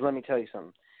 Because let me tell you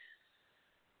something.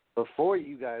 Before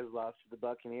you guys lost to the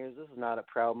Buccaneers, this is not a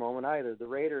proud moment either. The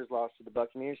Raiders lost to the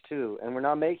Buccaneers too. And we're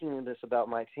not making this about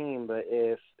my team, but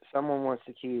if someone wants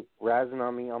to keep razzing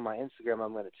on me on my Instagram,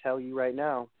 I'm going to tell you right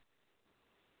now,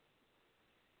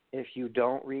 if you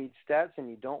don't read stats and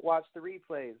you don't watch the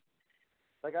replays,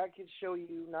 like I could show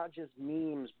you not just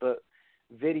memes, but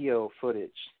video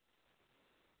footage.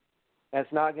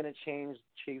 That's not going to change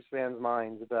Chiefs fans'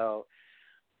 minds about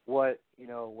what,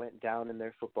 went down in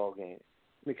their football game.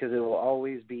 Because it will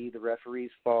always be the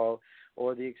referee's fault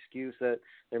or the excuse that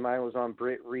their mind was on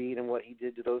Britt Reed and what he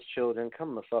did to those children.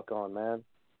 Come the fuck on, man.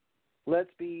 Let's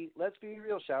be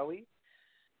real, shall we?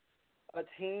 A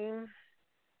team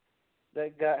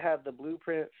that had the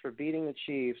blueprint for beating the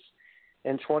Chiefs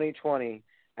in 2020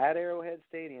 at Arrowhead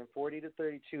Stadium,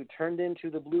 40-32, turned into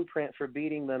the blueprint for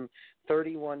beating them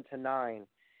 31-9,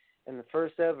 and the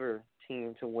first ever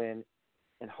team to win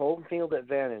in home field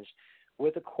advantage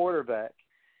with a quarterback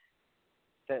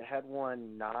that had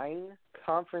won 9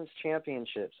 conference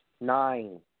championships.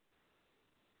 9.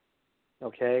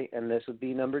 Okay? And this would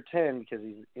be number 10 because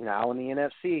he's now in the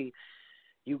NFC.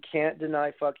 You can't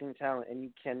deny fucking talent, and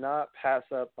you cannot pass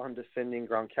up on defending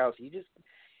Gronkowski.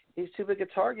 He's too big a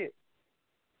target.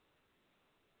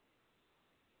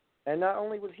 And not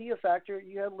only was he a factor,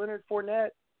 you had Leonard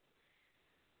Fournette.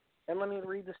 And let me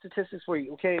read the statistics for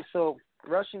you. Okay, so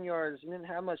rushing yards, you didn't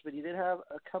have much, but you did have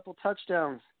a couple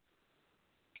touchdowns.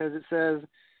 Because it says,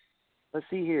 let's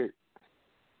see here.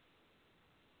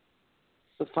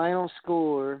 The final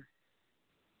score,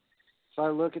 if I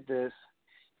look at this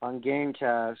on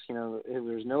Gamecast,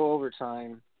 there's no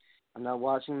overtime. I'm not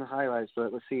watching the highlights,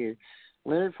 but let's see here.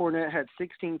 Leonard Fournette had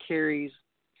 16 carries,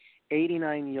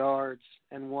 89 yards,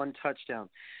 and 1 touchdown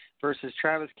versus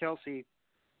Travis Kelce,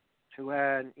 who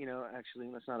had, actually,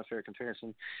 that's not a fair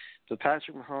comparison. So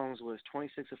Patrick Mahomes was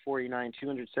 26 of 49,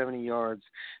 270 yards,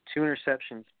 2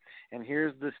 interceptions. And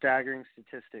here's the staggering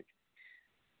statistic.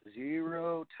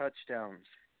 0 touchdowns.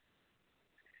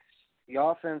 The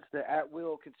offense that at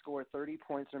will could score 30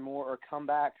 points or more or come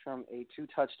back from a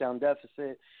 2-touchdown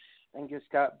deficit and just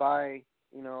got by,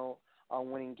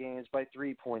 on winning games by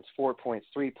 3 points, 4 points,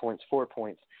 3 points, 4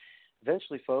 points.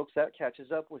 Eventually, folks, that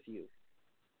catches up with you.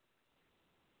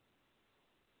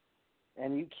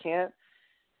 And you can't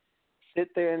sit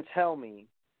there and tell me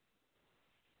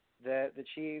that the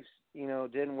Chiefs,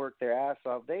 didn't work their ass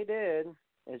off. They did.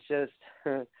 It's just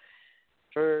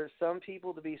for some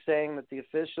people to be saying that the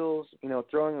officials,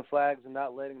 throwing the flags and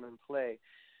not letting them play.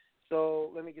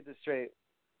 So let me get this straight.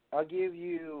 I'll give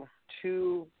you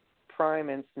two prime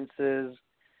instances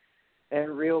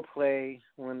and real play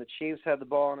when the Chiefs had the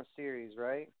ball in a series,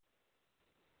 right?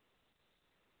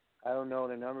 I don't know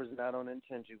the numbers and I don't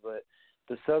intend to, but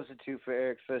the substitute for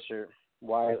Eric Fisher,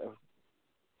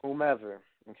 whomever,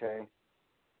 okay?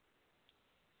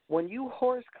 When you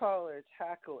horse collar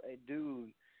tackle a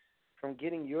dude from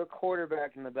getting your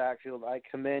quarterback in the backfield, I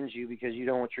commend you because you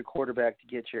don't want your quarterback to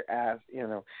get your ass, you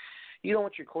don't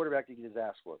want your quarterback to get his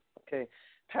ass whooped, okay?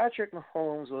 Patrick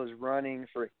Mahomes was running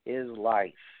for his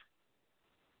life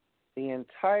the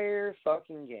entire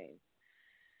fucking game.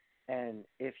 And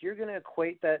if you're going to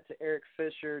equate that to Eric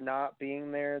Fisher not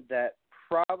being there, that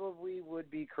probably would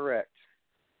be correct.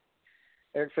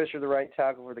 Eric Fisher, the right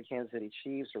tackle for the Kansas City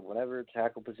Chiefs or whatever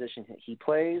tackle position he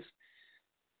plays.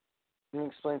 Let me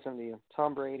explain something to you.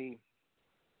 Tom Brady,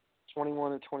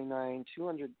 21 of 29,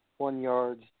 201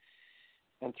 yards,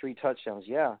 and 3 touchdowns.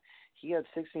 Yeah, he had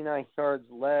 69 yards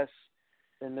less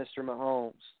than Mr.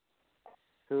 Mahomes,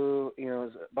 who,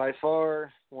 is by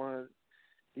far one of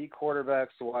the quarterbacks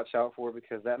to watch out for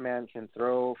because that man can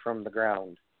throw from the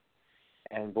ground.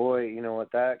 And boy, you know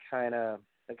what, that kind of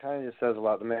just says a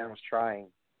lot. The man was trying.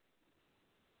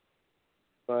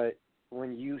 But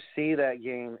when you see that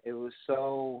game, it was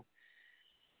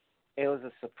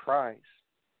a surprise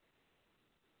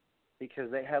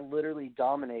because they had literally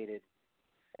dominated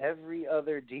every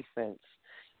other defense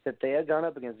that they had gone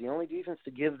up against. The only defense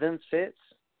to give them fits,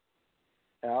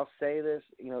 and I'll say this,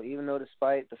 even though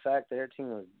despite the fact that their team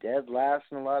was dead last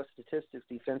in a lot of statistics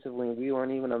defensively, and we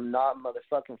weren't even a not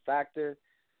motherfucking factor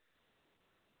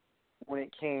when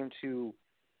it came to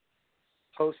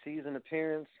postseason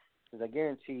appearance, because I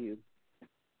guarantee you,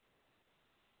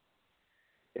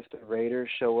 if the Raiders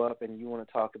show up and you want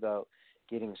to talk about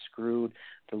getting screwed,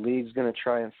 the league's going to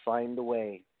try and find a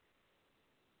way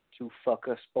to fuck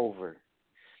us over.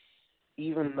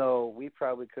 Even though we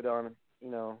probably could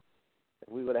if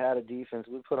we would have had a defense,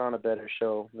 we'd put on a better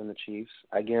show than the Chiefs.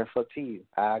 I guarantee you.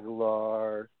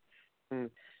 Aguilar,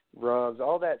 Ruggs,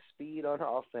 all that speed on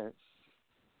offense.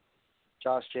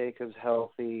 Josh Jacobs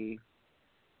healthy.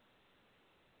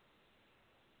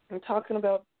 I'm talking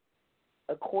about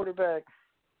a quarterback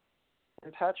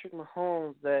and Patrick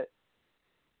Mahomes that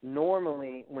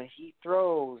normally when he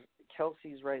throws,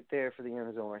 Kelsey's right there for the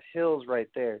end zone, or Hill's right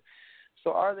there.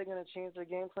 So are they going to change their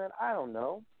game plan? I don't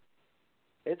know.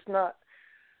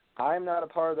 I'm not a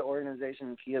part of the organization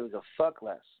that gives a fuck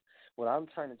less. What I'm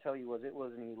trying to tell you was it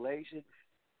was an elation.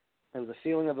 It was a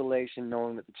feeling of elation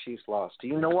knowing that the Chiefs lost. Do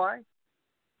you know why?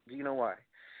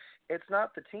 It's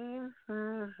not the team.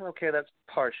 Okay, that's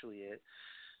partially it.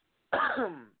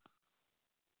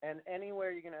 And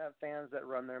anywhere you're going to have fans that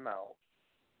run their mouth.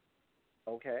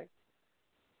 Okay?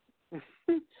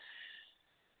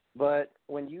 But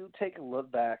when you take a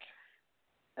look back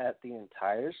at the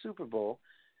entire Super Bowl,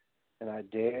 and I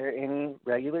dare any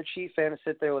regular Chief fan to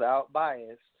sit there without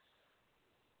bias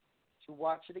to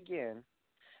watch it again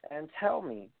and tell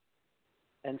me,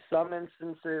 in some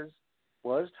instances,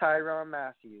 was Tyrann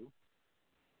Mathieu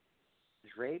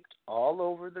draped all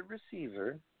over the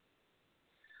receiver,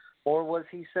 or was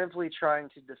he simply trying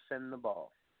to defend the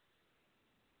ball?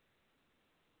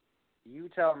 You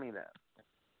tell me that.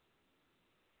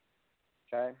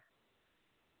 Okay?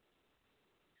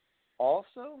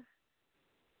 Also,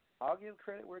 I'll give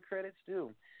credit where credit's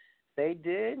due. They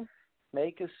did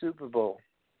make a Super Bowl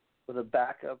with a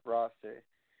backup roster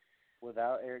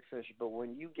without Eric Fisher. But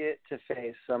when you get to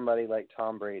face somebody like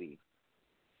Tom Brady,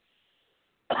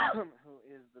 who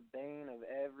is the bane of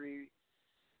every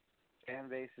fan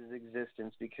base's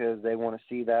existence because they want to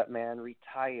see that man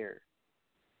retire.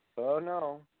 Oh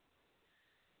no.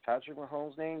 Patrick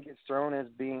Mahomes' name gets thrown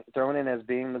in as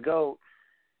being the GOAT.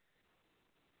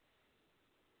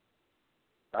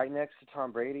 Right next to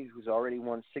Tom Brady, who's already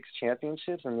won 6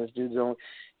 championships, and this dude's only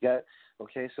got,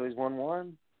 so he's won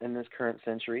 1 in this current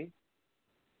century.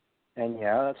 And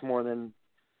yeah, that's more than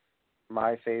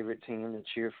my favorite team to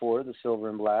cheer for, the Silver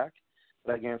and Black.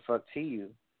 But again, fuck to you.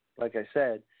 Like I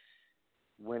said,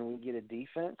 when we get a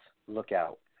defense, look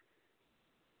out.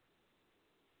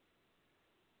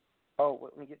 Oh,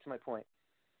 let me get to my point.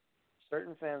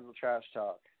 Certain fans will trash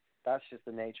talk. That's just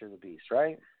the nature of the beast,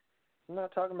 right? I'm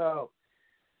not talking about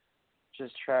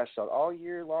just trash talk. All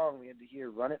year long we had to hear,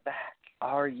 run it back.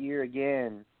 Our year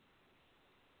again.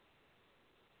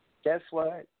 Guess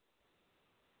what?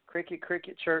 Cricket,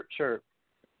 cricket, chirp, chirp.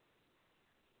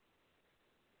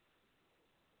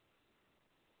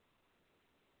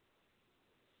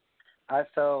 I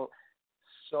felt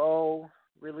so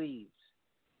relieved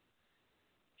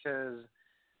because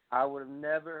I would have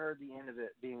never heard the end of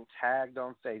it being tagged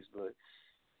on Facebook,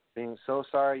 being so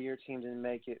sorry your team didn't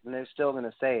make it, and they're still going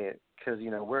to say it because,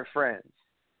 we're friends,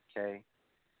 okay?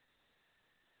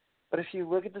 But if you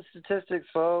look at the statistics,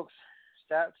 folks,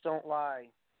 stats don't lie,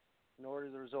 nor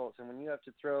do the results. And when you have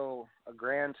to throw a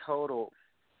grand total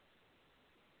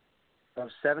of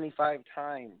 75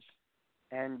 times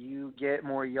and you get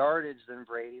more yardage than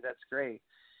Brady, that's great.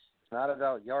 It's not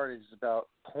about yardage, it's about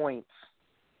points.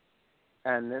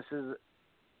 And this is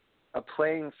a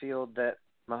playing field that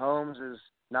Mahomes is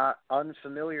not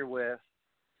unfamiliar with.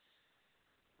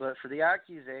 But for the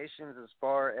accusations as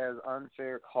far as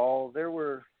unfair calls, there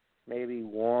were maybe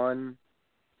one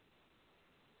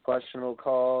questionable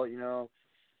call,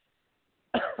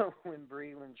 when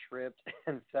Breeland tripped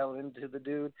and fell into the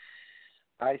dude.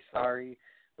 Sorry,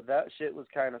 but that shit was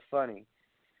kind of funny.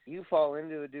 You fall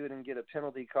into a dude and get a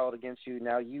penalty called against you,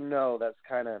 now that's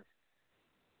kind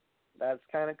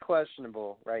of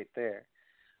questionable right there.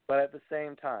 But at the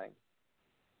same time,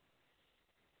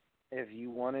 if you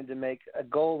wanted to make a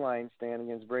goal line stand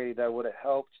against Brady, that would have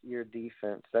helped your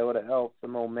defense. That would have helped the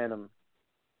momentum.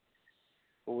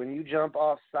 But when you jump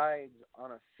off sides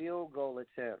on a field goal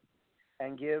attempt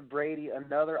and give Brady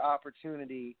another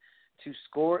opportunity to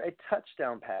score a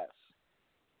touchdown pass,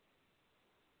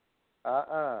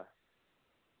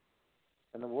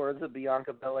 in the words of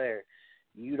Bianca Belair,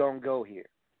 you don't go here.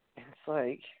 It's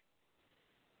like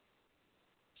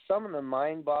some of the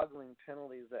mind-boggling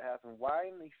penalties that happen. Why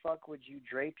in the fuck would you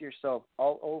drape yourself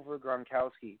all over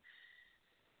Gronkowski?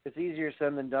 It's easier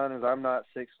said than done, as I'm not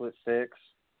 6'6".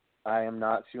 I am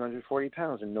not 240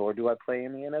 pounds, and nor do I play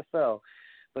in the NFL.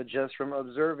 But just from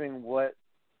observing what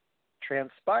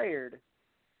transpired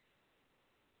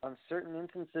on certain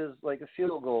instances, like a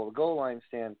field goal, a goal line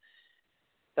stand,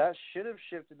 that should have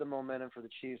shifted the momentum for the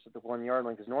Chiefs at the 1 yard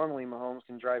line, because normally Mahomes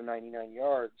can drive 99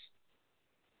 yards.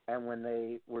 And when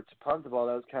they were to punt the ball,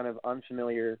 that was kind of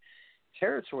unfamiliar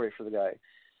territory for the guy.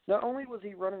 Not only was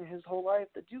he running his whole life,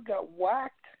 the dude got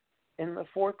whacked in the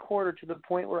fourth quarter to the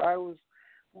point where I was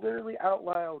literally out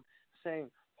loud saying,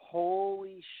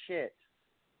 holy shit.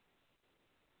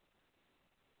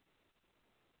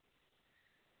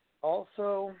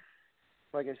 Also,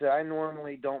 like I said, I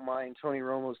normally don't mind Tony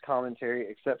Romo's commentary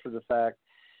except for the fact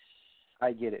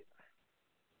I get it.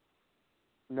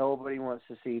 Nobody wants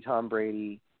to see Tom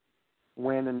Brady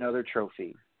win another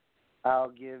trophy. I'll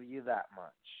give you that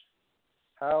much.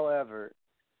 However,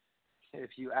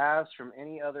 if you ask from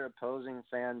any other opposing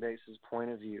fan base's point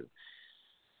of view,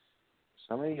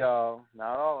 some of y'all,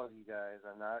 not all of you guys,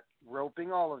 I'm not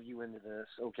roping all of you into this,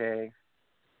 okay?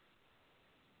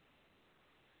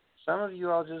 Some of you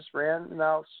all just ran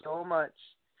out so much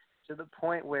to the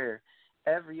point where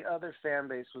every other fan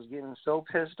base was getting so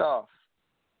pissed off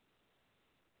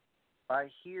by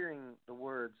hearing the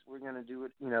words, we're going to do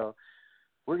it,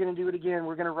 we're going to do it again,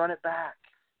 we're going to run it back.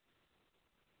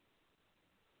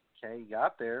 Okay, you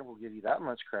got there. We'll give you that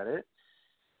much credit.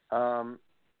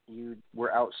 You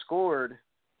were outscored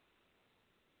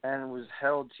and was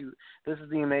held to, this is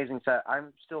the amazing fact,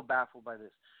 I'm still baffled by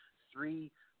this,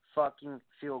 3 fucking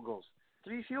field goals.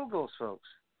 3 field goals, folks.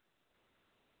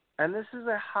 And this is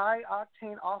a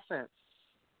high-octane offense.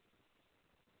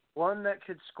 One that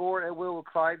could score at will with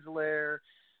Clydesdale,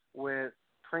 with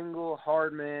Pringle,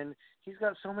 Hardman. He's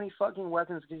got so many fucking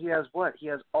weapons because he has what? He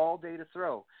has all day to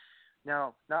throw.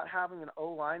 Now, not having an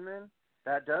O-lineman,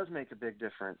 that does make a big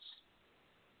difference.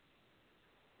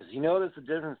 Because you notice the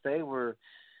difference they were.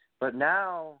 But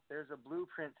now there's a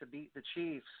blueprint to beat the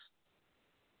Chiefs.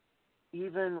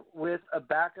 Even with a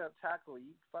backup tackle. Are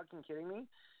you fucking kidding me?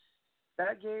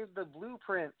 That gave the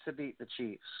blueprint to beat the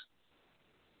Chiefs.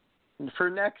 And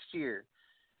for next year,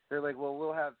 they're like, well,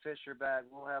 we'll have Fisher back.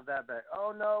 We'll have that back.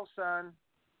 Oh, no, son.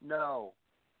 No.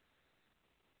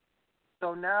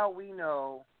 So now we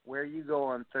know where you go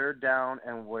on third down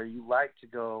and where you like to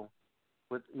go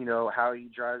with, how he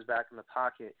drives back in the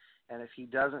pocket. And if he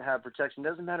doesn't have protection,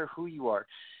 doesn't matter who you are.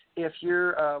 If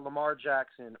you're Lamar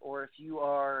Jackson or if you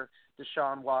are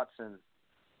Deshaun Watson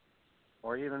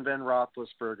or even Ben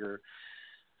Roethlisberger,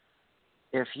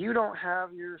 if you don't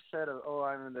have your set of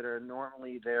O-linemen that are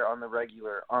normally there on the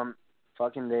regular,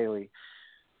 fucking daily,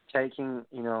 taking,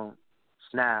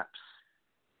 snaps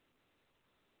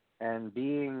and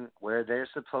being where they're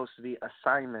supposed to be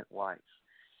assignment-wise.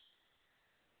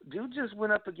 Dude just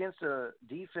went up against a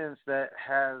defense that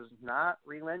has not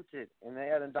relented. And they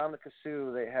had Ndamukong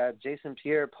Suh, they had Jason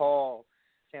Pierre-Paul,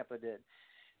 Tampa did.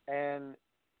 And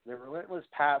the relentless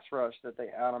pass rush that they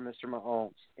had on Mr.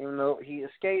 Mahomes. Even though he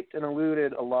escaped and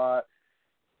eluded a lot,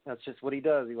 that's just what he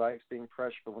does. He likes being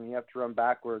pressured. But when you have to run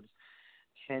backwards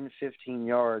 10, 15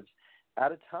 yards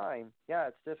at a time, yeah,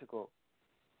 it's difficult.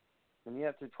 When you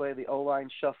have to play the O-line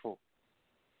shuffle,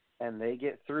 and they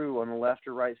get through on the left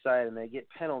or right side, and they get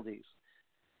penalties,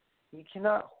 you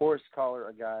cannot horse collar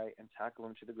a guy and tackle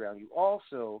him to the ground. You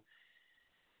also,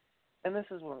 and this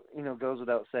is what goes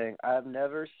without saying, I've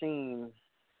never seen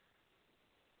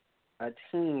a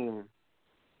team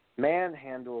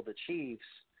manhandle the Chiefs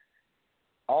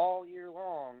all year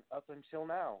long up until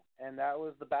now, and that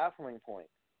was the baffling point.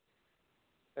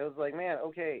 It was like, man,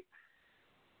 okay,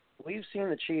 we've seen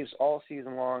the Chiefs all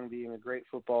season long being a great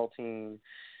football team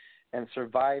and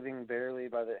surviving barely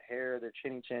by the hair of their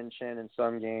chinny chin in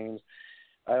some games.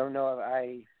 I don't know if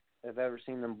I have ever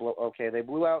seen them blow. Okay, they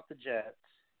blew out the Jets.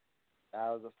 That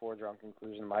was a foregone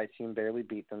conclusion. My team barely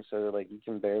beat them, so they're like, you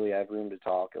can barely have room to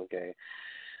talk. Okay,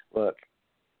 look,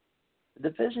 the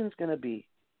division's going to be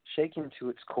shaken to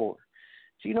its core.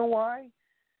 Do you know why?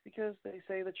 Because they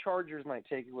say the Chargers might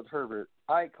take it with Herbert.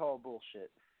 I call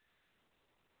bullshit.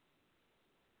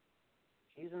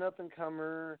 He's an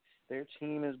up-and-comer. Their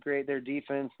team is great. Their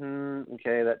defense,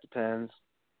 okay, that depends.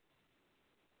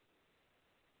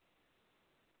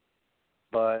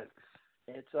 But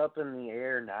it's up in the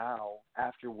air now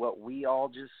after what we all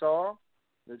just saw,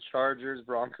 the Chargers,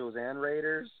 Broncos, and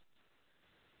Raiders.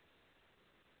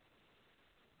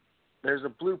 There's a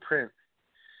blueprint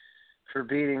for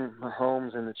beating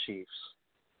Mahomes and the Chiefs.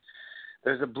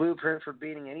 There's a blueprint for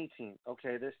beating any team.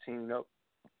 Okay, this team, nope.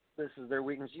 This is their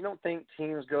weakness. You don't think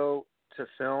teams go to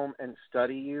film and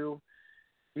study you?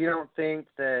 You don't think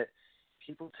that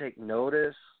people take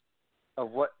notice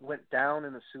of what went down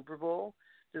in the Super Bowl,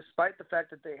 despite the fact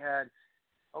that they had,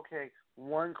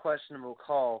 one questionable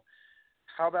call.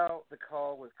 How about the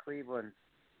call with Cleveland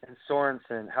and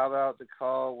Sorensen? How about the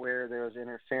call where there was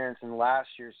interference in last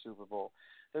year's Super Bowl?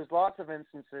 There's lots of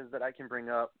instances that I can bring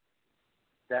up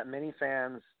that many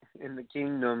fans in the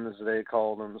kingdom, as they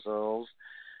call themselves,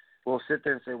 will sit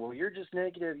there and say, well, you're just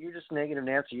negative,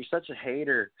 Nancy, you're such a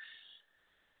hater.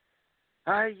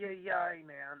 Man.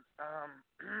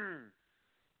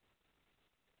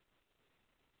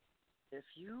 If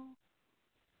you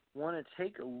want to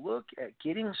take a look at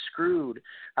getting screwed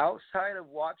outside of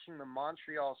watching the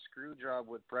Montreal screw job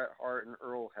with Bret Hart and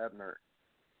Earl Hebner,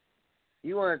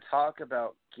 you want to talk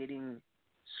about getting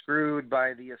screwed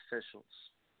by the officials.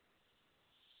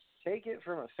 Take it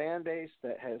from a fan base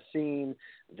that has seen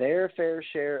their fair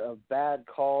share of bad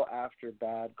call after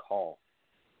bad call.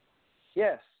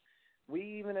 Yes, we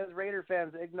even as Raider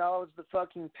fans acknowledge the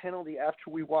fucking penalty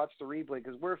after we watch the replay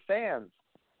because we're fans.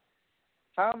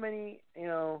 How many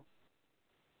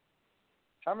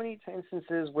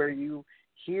instances where you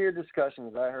hear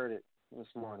discussions, I heard it this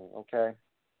morning, okay?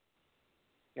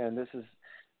 And this is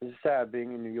sad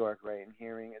being in New York, right, and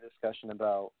hearing a discussion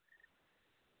about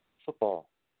football.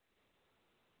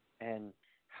 And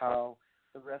how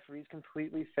the referees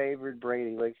completely favored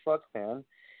Brady. Like, fuck, man.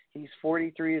 He's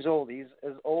 43 years old. He's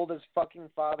as old as fucking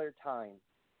Father Time.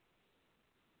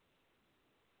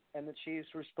 And the Chiefs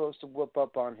were supposed to whoop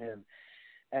up on him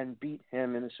and beat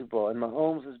him in the Super Bowl. And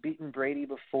Mahomes has beaten Brady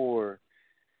before.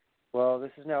 Well,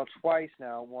 this is now twice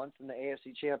now. Once in the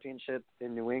AFC Championship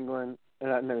in New England.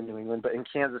 Not in New England, but in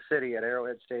Kansas City at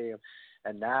Arrowhead Stadium.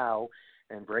 And now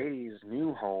in Brady's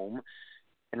new home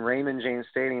in Raymond James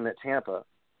Stadium at Tampa.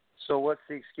 So what's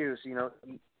the excuse?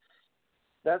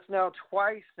 That's now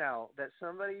twice now that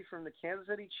somebody from the Kansas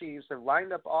City Chiefs have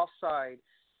lined up offside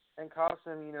and cost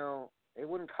them, it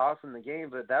wouldn't cost them the game,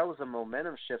 but that was a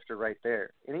momentum shifter right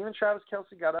there. And even Travis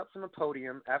Kelce got up from the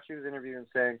podium after he was interviewed and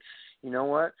saying, you know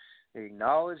what, they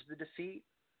acknowledged the defeat,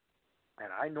 and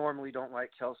I normally don't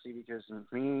like Kelce because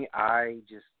me,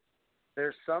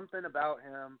 there's something about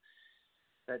him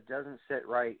that doesn't sit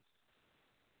right.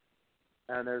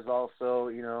 And there's also,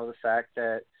 the fact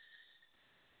that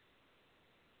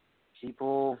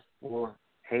people will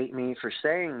hate me for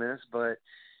saying this, but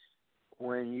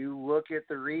when you look at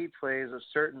the replays of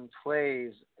certain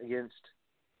plays against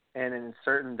and in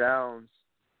certain downs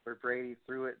where Brady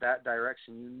threw it that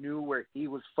direction, you knew where he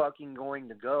was fucking going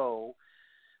to go.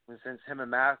 And since him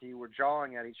and Matthew were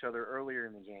jawing at each other earlier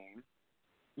in the game,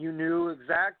 you knew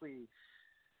exactly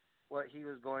what he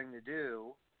was going to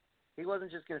do. He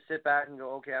wasn't just going to sit back and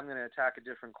go, okay, I'm going to attack a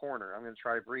different corner. I'm going to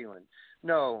try Breeland.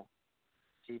 No,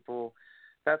 people.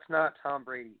 That's not Tom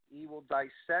Brady. He will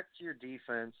dissect your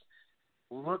defense,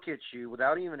 look at you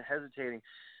without even hesitating,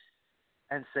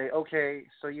 and say, okay,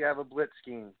 so you have a blitz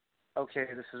scheme. Okay,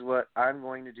 this is what I'm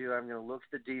going to do. I'm going to look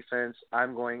at the defense.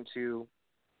 I'm going to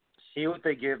see what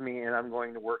they give me, and I'm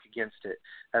going to work against it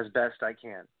as best I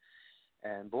can.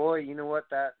 And, boy, you know what?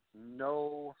 That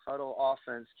no-huddle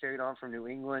offense carried on from New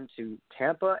England to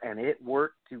Tampa, and it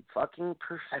worked to fucking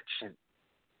perfection.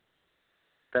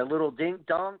 That little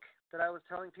dink-dunk that I was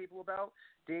telling people about,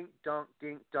 dink-dunk,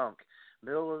 dink-dunk,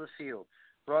 middle of the field,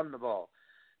 run the ball.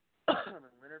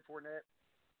 Leonard Fournette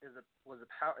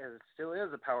still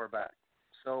is a power back.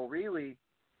 So, really,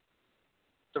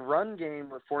 the run game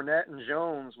with Fournette and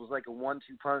Jones was like a 1-2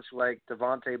 punch like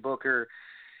Devontae Booker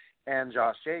and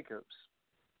Josh Jacobs.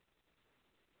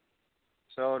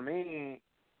 So, to me,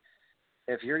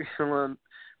 if you're going to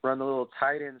run the little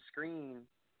tight end screen,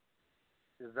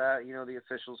 is that, the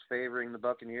officials favoring the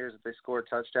Buccaneers if they score a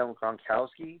touchdown with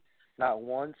Gronkowski? Not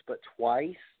once, but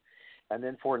twice. And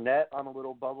then Fournette on a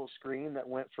little bubble screen that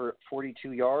went for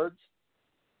 42 yards.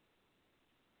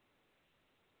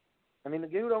 I mean, the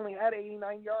dude only had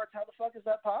 89 yards. How the fuck is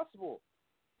that possible?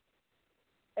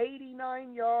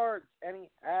 89 yards, and he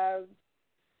has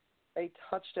a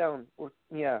touchdown.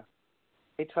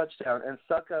 A touchdown. And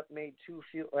Suckup made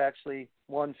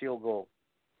one field goal.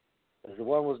 The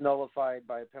one was nullified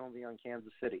by a penalty on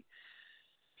Kansas City.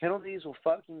 Penalties will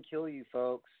fucking kill you,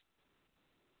 folks.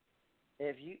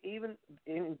 If you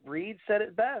Reed said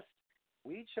it best,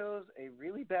 we chose a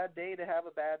really bad day to have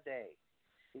a bad day.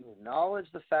 He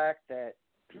acknowledged the fact that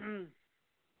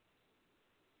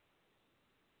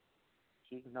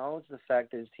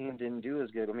his team didn't do as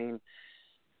good. I mean,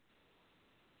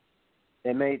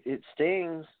 it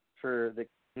stings for the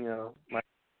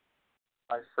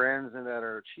my friends and that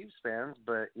are Chiefs fans,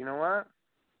 but you know what?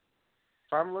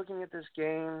 If I'm looking at this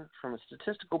game from a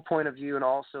statistical point of view and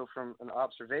also from an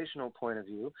observational point of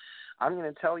view, I'm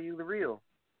going to tell you the real.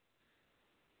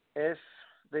 If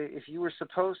the Chiefs were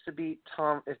supposed to beat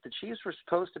Tom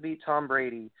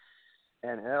Brady,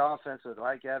 and that offense with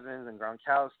Mike Evans and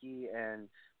Gronkowski and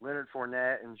Leonard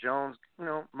Fournette and Jones,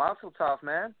 mazel tov,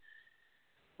 man.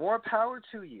 More power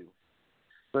to you.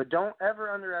 But don't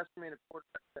ever underestimate a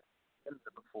quarterback that's been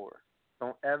there before.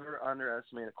 Don't ever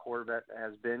underestimate a quarterback that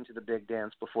has been to the big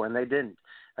dance before, and they didn't.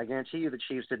 I guarantee you the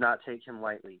Chiefs did not take him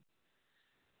lightly.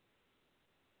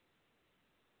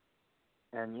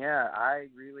 And, yeah, I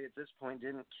really at this point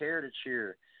didn't care to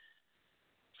cheer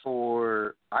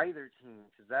for either team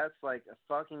because that's like a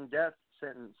fucking death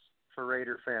sentence for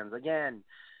Raider fans. Again,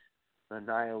 the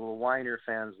little whiner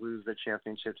fans lose the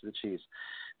championship to the Chiefs.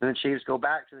 Then the Chiefs go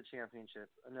back to the championship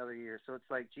another year. So it's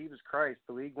like, Jesus Christ,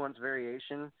 the league wants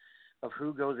variation of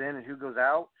who goes in and who goes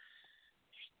out.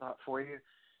 Just thought for you.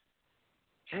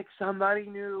 Pick somebody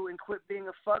new and quit being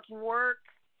a fucking work.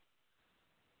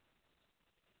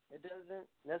 It doesn't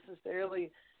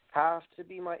necessarily have to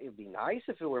be it would be nice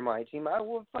if it were my team. I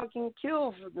would fucking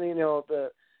kill for, the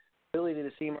ability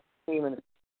to see my team in the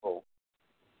Super Bowl.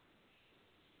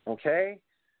 Okay?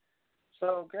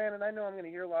 So, granted, I know I'm going to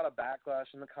hear a lot of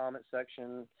backlash in the comment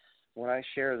section when I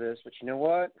share this, but you know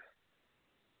what?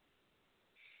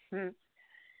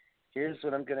 Here's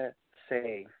what I'm going to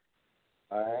say.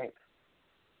 All right?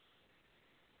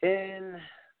 In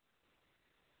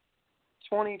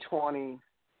 2020,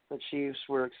 the Chiefs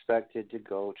were expected to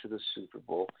go to the Super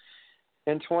Bowl.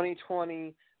 In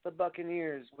 2020, the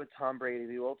Buccaneers with Tom Brady,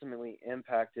 who ultimately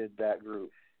impacted that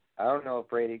group. I don't know if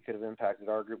Brady could have impacted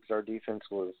our group because our defense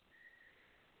was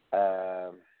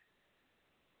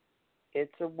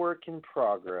it's a work in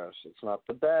progress. It's not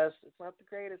the best. It's not the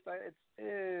greatest.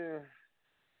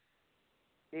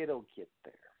 It'll get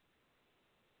there.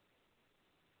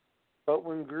 But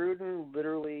when Gruden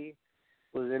literally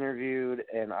was interviewed,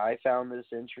 and I found this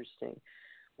interesting,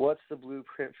 what's the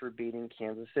blueprint for beating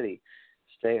Kansas City?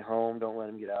 Stay home. Don't let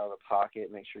him get out of the pocket.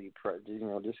 Make sure you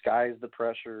disguise the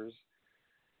pressures.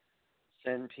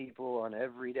 Send people on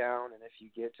every down, and if you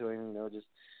get to him, just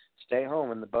stay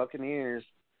home. And the Buccaneers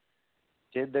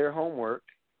did their homework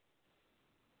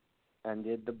and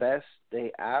did the best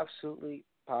they absolutely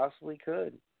possibly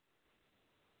could.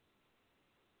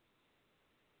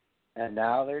 And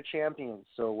now they're champions.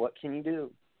 So what can you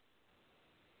do?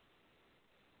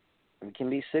 We can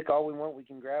be sick all we want. We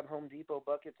can grab Home Depot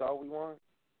buckets all we want.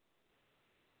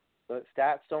 But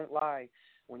stats don't lie.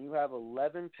 When you have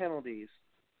 11 penalties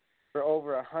for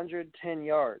over 110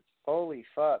 yards, holy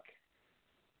fuck.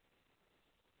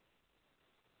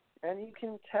 And you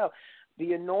can tell.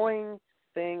 The annoying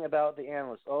thing about the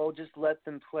analysts, just let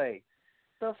them play.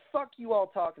 The fuck you all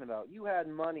talking about? You had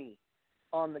money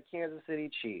on the Kansas City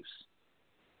Chiefs.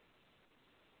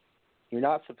 You're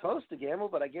not supposed to gamble,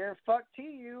 but I guarantee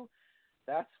you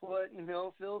that's what,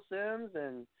 Phil Simms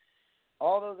and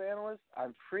all those analysts,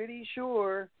 I'm pretty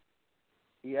sure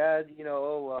he had,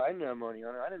 I didn't have money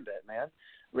on it. I didn't bet, man.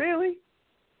 Really?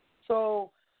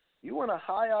 So you want a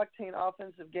high-octane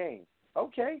offensive game.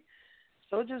 Okay.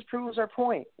 So it just proves our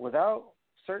point. Without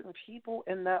certain people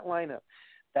in that lineup,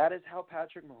 that is how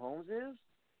Patrick Mahomes is?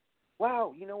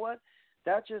 Wow, you know what?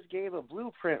 That just gave a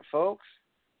blueprint, folks,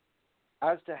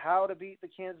 as to how to beat the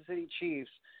Kansas City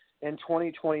Chiefs in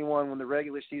 2021 when the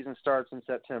regular season starts in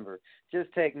September.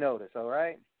 Just take notice, all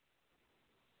right?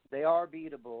 They are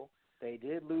beatable. They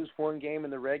did lose one game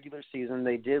in the regular season.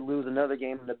 They did lose another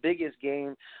game in the biggest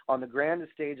game on the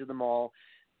grandest stage of them all,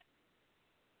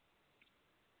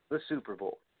 the Super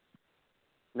Bowl.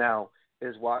 Now,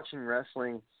 was watching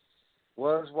wrestling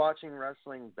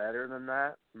better than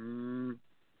that?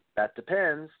 That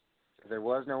depends. There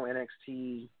was no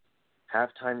NXT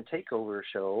halftime takeover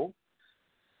show.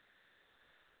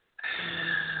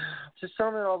 To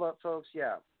sum it all up, folks,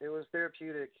 yeah, it was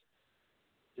therapeutic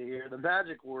to hear the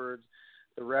magic words,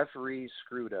 the referee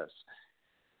screwed us.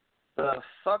 The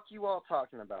fuck you all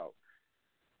talking about?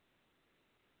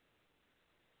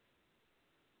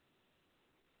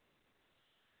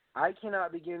 I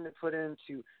cannot begin to put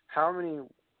into how many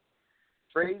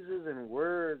phrases and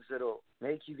words that'll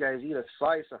make you guys eat a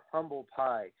slice of humble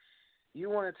pie. You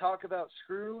want to talk about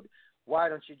screwed? Why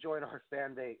don't you join our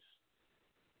fan base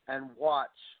and watch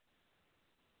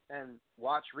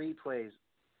replays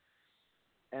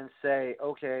and say,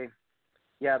 okay,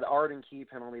 yeah, the Arden Key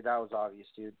penalty, that was obvious,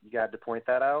 dude. You got to point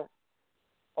that out.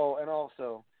 Oh, and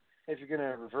also, if you're going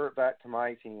to revert back to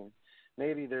my team,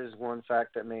 maybe there's one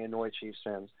fact that may annoy Chiefs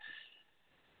fans.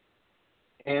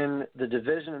 In the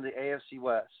division of the AFC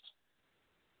West,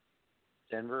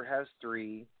 Denver has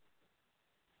 3.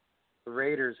 The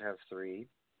Raiders have 3.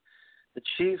 The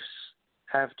Chiefs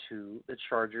have 2. The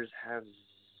Chargers have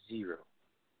 0.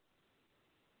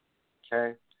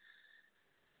 Okay?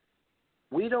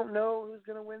 We don't know who's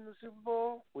going to win the Super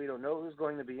Bowl. We don't know who's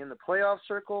going to be in the playoff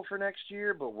circle for next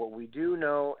year. But what we do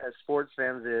know as sports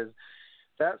fans is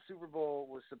that Super Bowl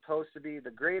was supposed to be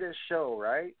the greatest show,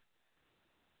 right?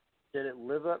 Did it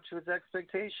live up to its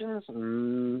expectations?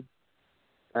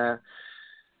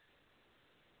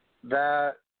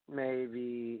 That may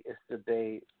be a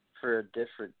debate for a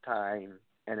different time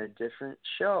and a different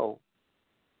show.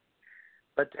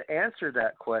 But to answer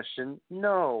that question,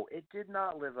 no, it did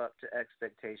not live up to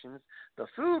expectations. The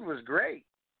food was great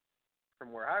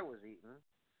from where I was eating.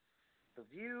 The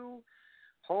view,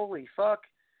 holy fuck,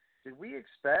 did we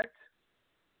expect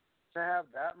to have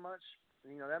that much,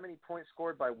 that many points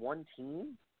scored by one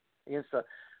team against a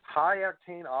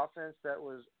high-octane offense that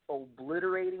was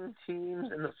obliterating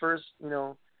teams in the first,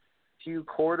 few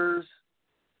quarters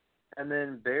and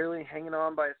then barely hanging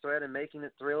on by a thread and making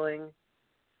it thrilling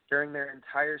during their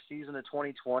entire season of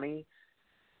 2020,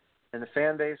 and the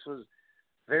fan base was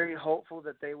very hopeful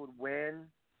that they would win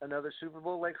another Super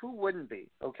Bowl. Like, who wouldn't be,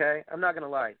 okay? I'm not going to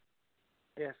lie.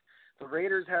 If the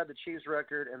Raiders had the Chiefs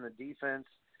record and the defense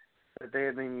that they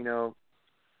had been,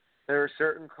 there were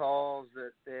certain calls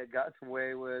that they had gotten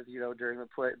away with, during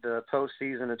the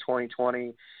postseason of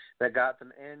 2020 that got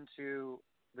them into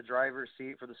the driver's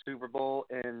seat for the Super Bowl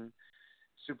in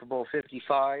Super Bowl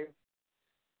 55.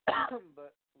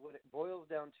 But what it boils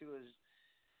down to is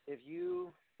if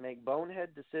you make bonehead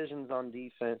decisions on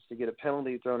defense to get a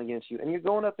penalty thrown against you, and you're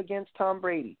going up against Tom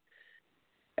Brady,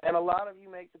 and a lot of you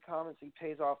make the comments he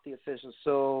pays off the officials.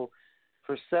 So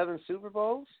for 7 Super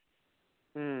Bowls,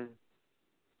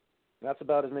 that's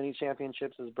about as many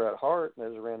championships as Bret Hart.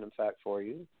 There's a random fact for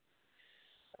you.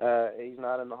 He's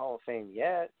not in the Hall of Fame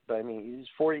yet, but, he's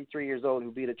 43 years old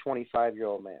who beat a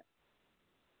 25-year-old man.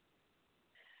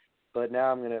 But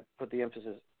now I'm going to put the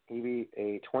emphasis, he beat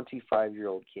a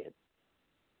 25-year-old kid.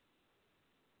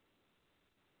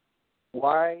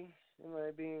 Why am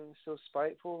I being so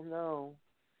spiteful? No.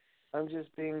 I'm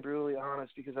just being brutally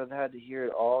honest because I've had to hear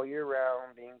it all year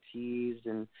round, being teased,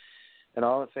 and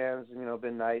all the fans,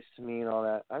 been nice to me and all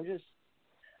that. I'm just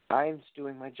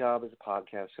doing my job as a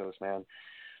podcast host, man.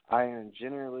 I am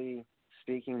generally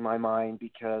speaking my mind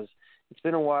because it's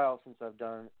been a while since I've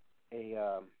done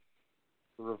a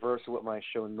reverse of what my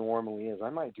show normally is. I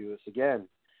might do this again,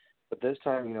 but this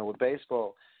time, with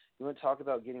baseball, you want to talk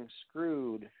about getting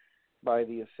screwed by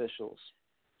the officials.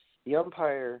 The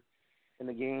umpire in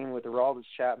the game with Aroldis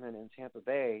Chapman in Tampa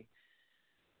Bay,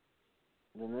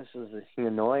 and this is the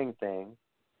annoying thing,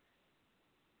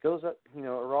 goes up,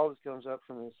 Aroldis comes up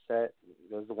from the set,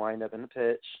 goes to wind up in the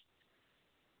pitch,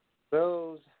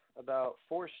 throws about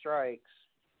 4 strikes.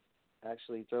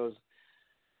 Actually, throws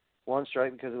 1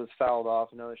 strike because it was fouled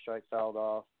off, another strike fouled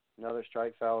off, another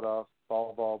strike fouled off,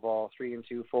 ball,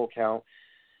 3-2, full count.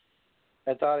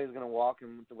 I thought he was going to walk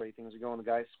him with the way things are going. The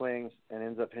guy swings and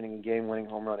ends up hitting a game-winning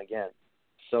home run again.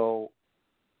 So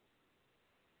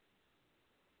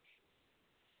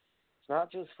it's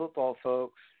not just football,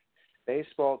 folks.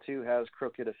 Baseball, too, has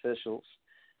crooked officials.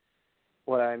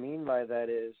 What I mean by that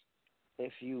is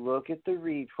if you look at the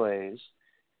replays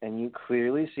and you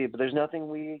clearly see it, but there's nothing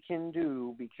we can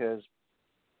do because,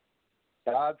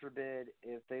 God forbid,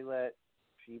 if they let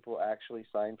people actually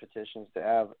sign petitions to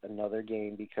have another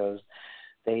game because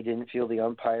they didn't feel the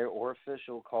umpire or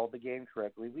official called the game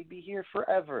correctly, we'd be here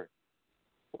forever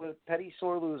with petty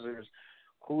sore losers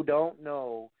who don't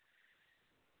know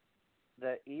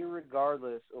that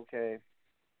irregardless, okay,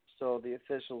 so the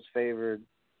officials favored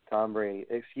Tom Brady.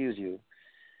 Excuse you.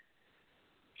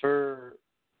 For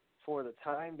the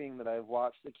time being that I've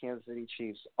watched the Kansas City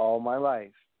Chiefs all my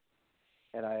life,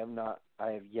 and I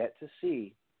have yet to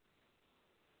see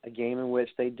a game in which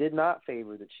they did not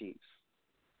favor the Chiefs.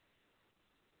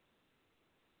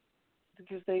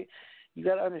 Because you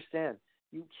got to understand,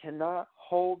 you cannot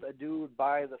hold a dude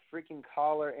by the freaking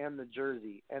collar and the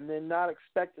jersey and then not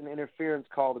expect an interference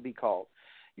call to be called.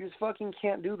 You just fucking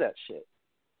can't do that shit.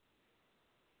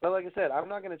 But like I said, I'm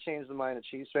not going to change the mind of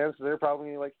Chiefs fans, so they're probably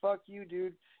going to be like, fuck you,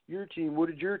 dude. Your team, what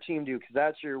did your team do? Because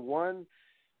that's your one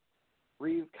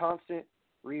constant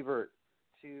revert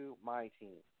to my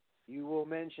team. You will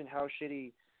mention how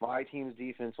shitty my team's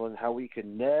defense was and how we could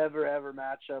never, ever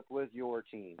match up with your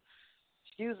team.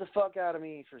 Excuse the fuck out of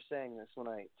me for saying this when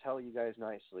I tell you guys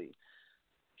nicely.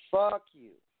 Fuck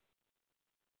you.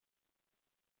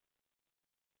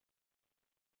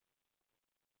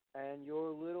 And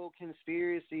your little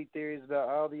conspiracy theories about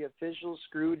how the officials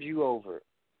screwed you over.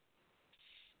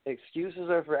 Excuses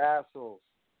are for assholes.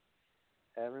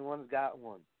 Everyone's got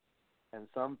one. And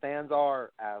some fans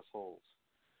are assholes.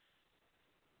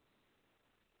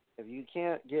 If you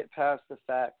can't get past the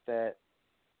fact that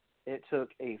it took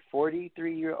a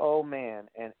 43-year-old man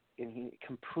and in a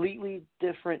completely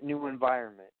different new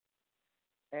environment,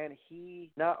 and he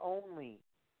not only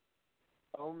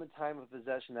owned the time of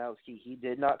possession, that was key. He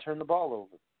did not turn the ball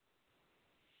over.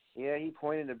 Yeah, he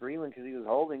pointed to Breland because he was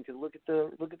holding. Because look at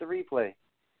the replay.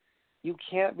 You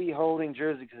can't be holding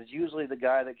jersey because it's usually the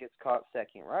guy that gets caught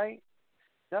second, right?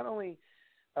 Not only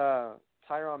Tyrann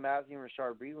Mathieu and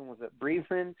Rashard Breeland was at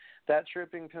Breeland, that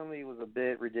tripping penalty was a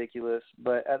bit ridiculous,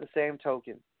 but at the same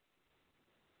token,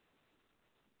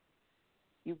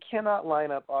 you cannot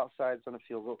line up offsides on a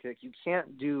field goal kick. You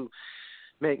can't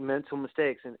make mental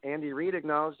mistakes, and Andy Reid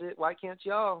acknowledged it. Why can't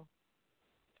y'all?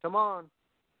 Come on.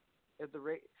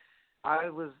 I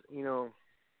was,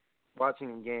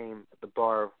 watching a game at the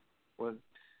bar with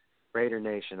Raider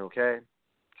Nation, okay?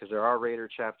 Because there are Raider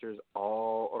chapters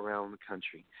all around the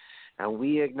country. And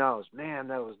we acknowledge, man,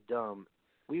 that was dumb.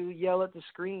 We would yell at the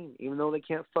screen, even though they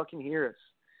can't fucking hear us.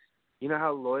 You know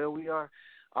how loyal we are?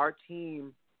 Our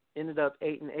team ended up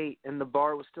 8-8, and the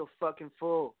bar was still fucking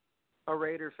full of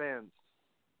Raider fans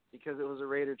because it was a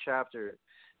Raider chapter.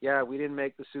 Yeah, we didn't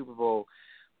make the Super Bowl.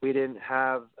 We didn't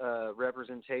have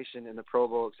representation in the Pro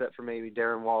Bowl except for maybe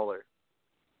Darren Waller.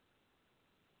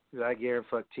 I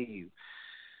guarantee you,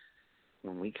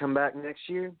 when we come back next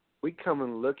year, we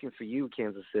coming looking for you,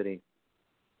 Kansas City.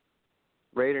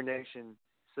 Raider Nation,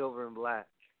 silver and black.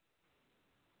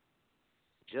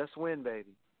 Just win,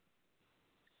 baby.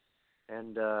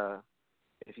 And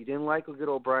if you didn't like what good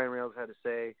old Brian Reynolds had to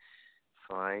say,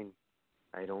 fine.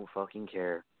 I don't fucking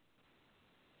care.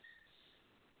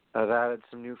 I've added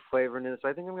some new flavor into this.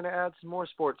 I think I'm going to add some more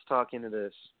sports talk into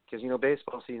this because,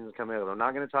 baseball season is coming up. I'm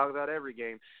not going to talk about every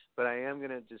game, but I am going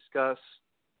to discuss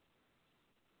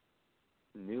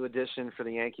new addition for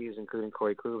the Yankees, including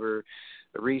Corey Kluber,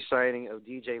 the re-signing of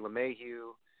DJ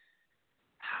LeMahieu.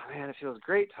 Oh, man, it feels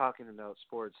great talking about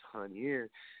sports on here.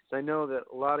 So I know that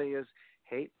a lot of you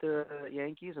hate the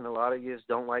Yankees and a lot of you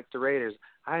don't like the Raiders.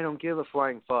 I don't give a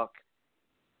flying fuck.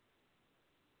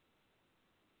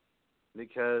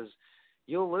 Because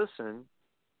you'll listen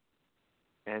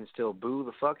and still boo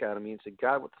the fuck out of me and say,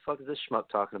 God, what the fuck is this schmuck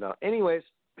talking about? Anyways,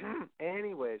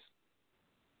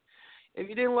 if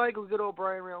you didn't like what good old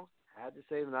Brian Reynolds had to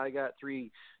say, then I got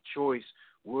 3 choice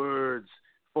words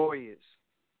for you.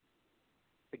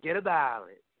 Forget about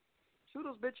it.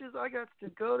 Toodles, bitches, I got to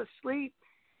go to sleep.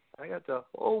 I got the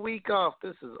whole week off.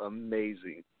 This is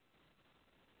amazing.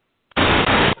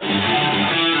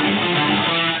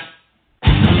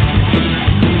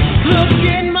 Look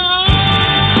in my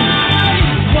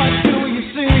eyes, what do you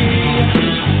see?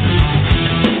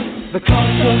 The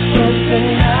colors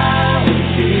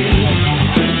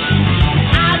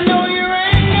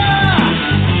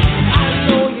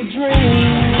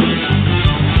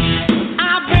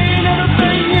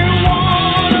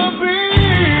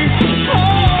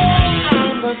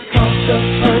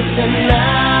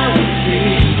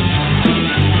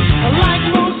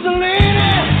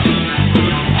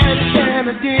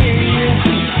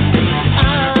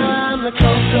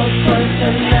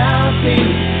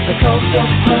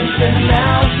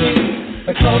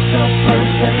Cultural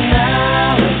personality.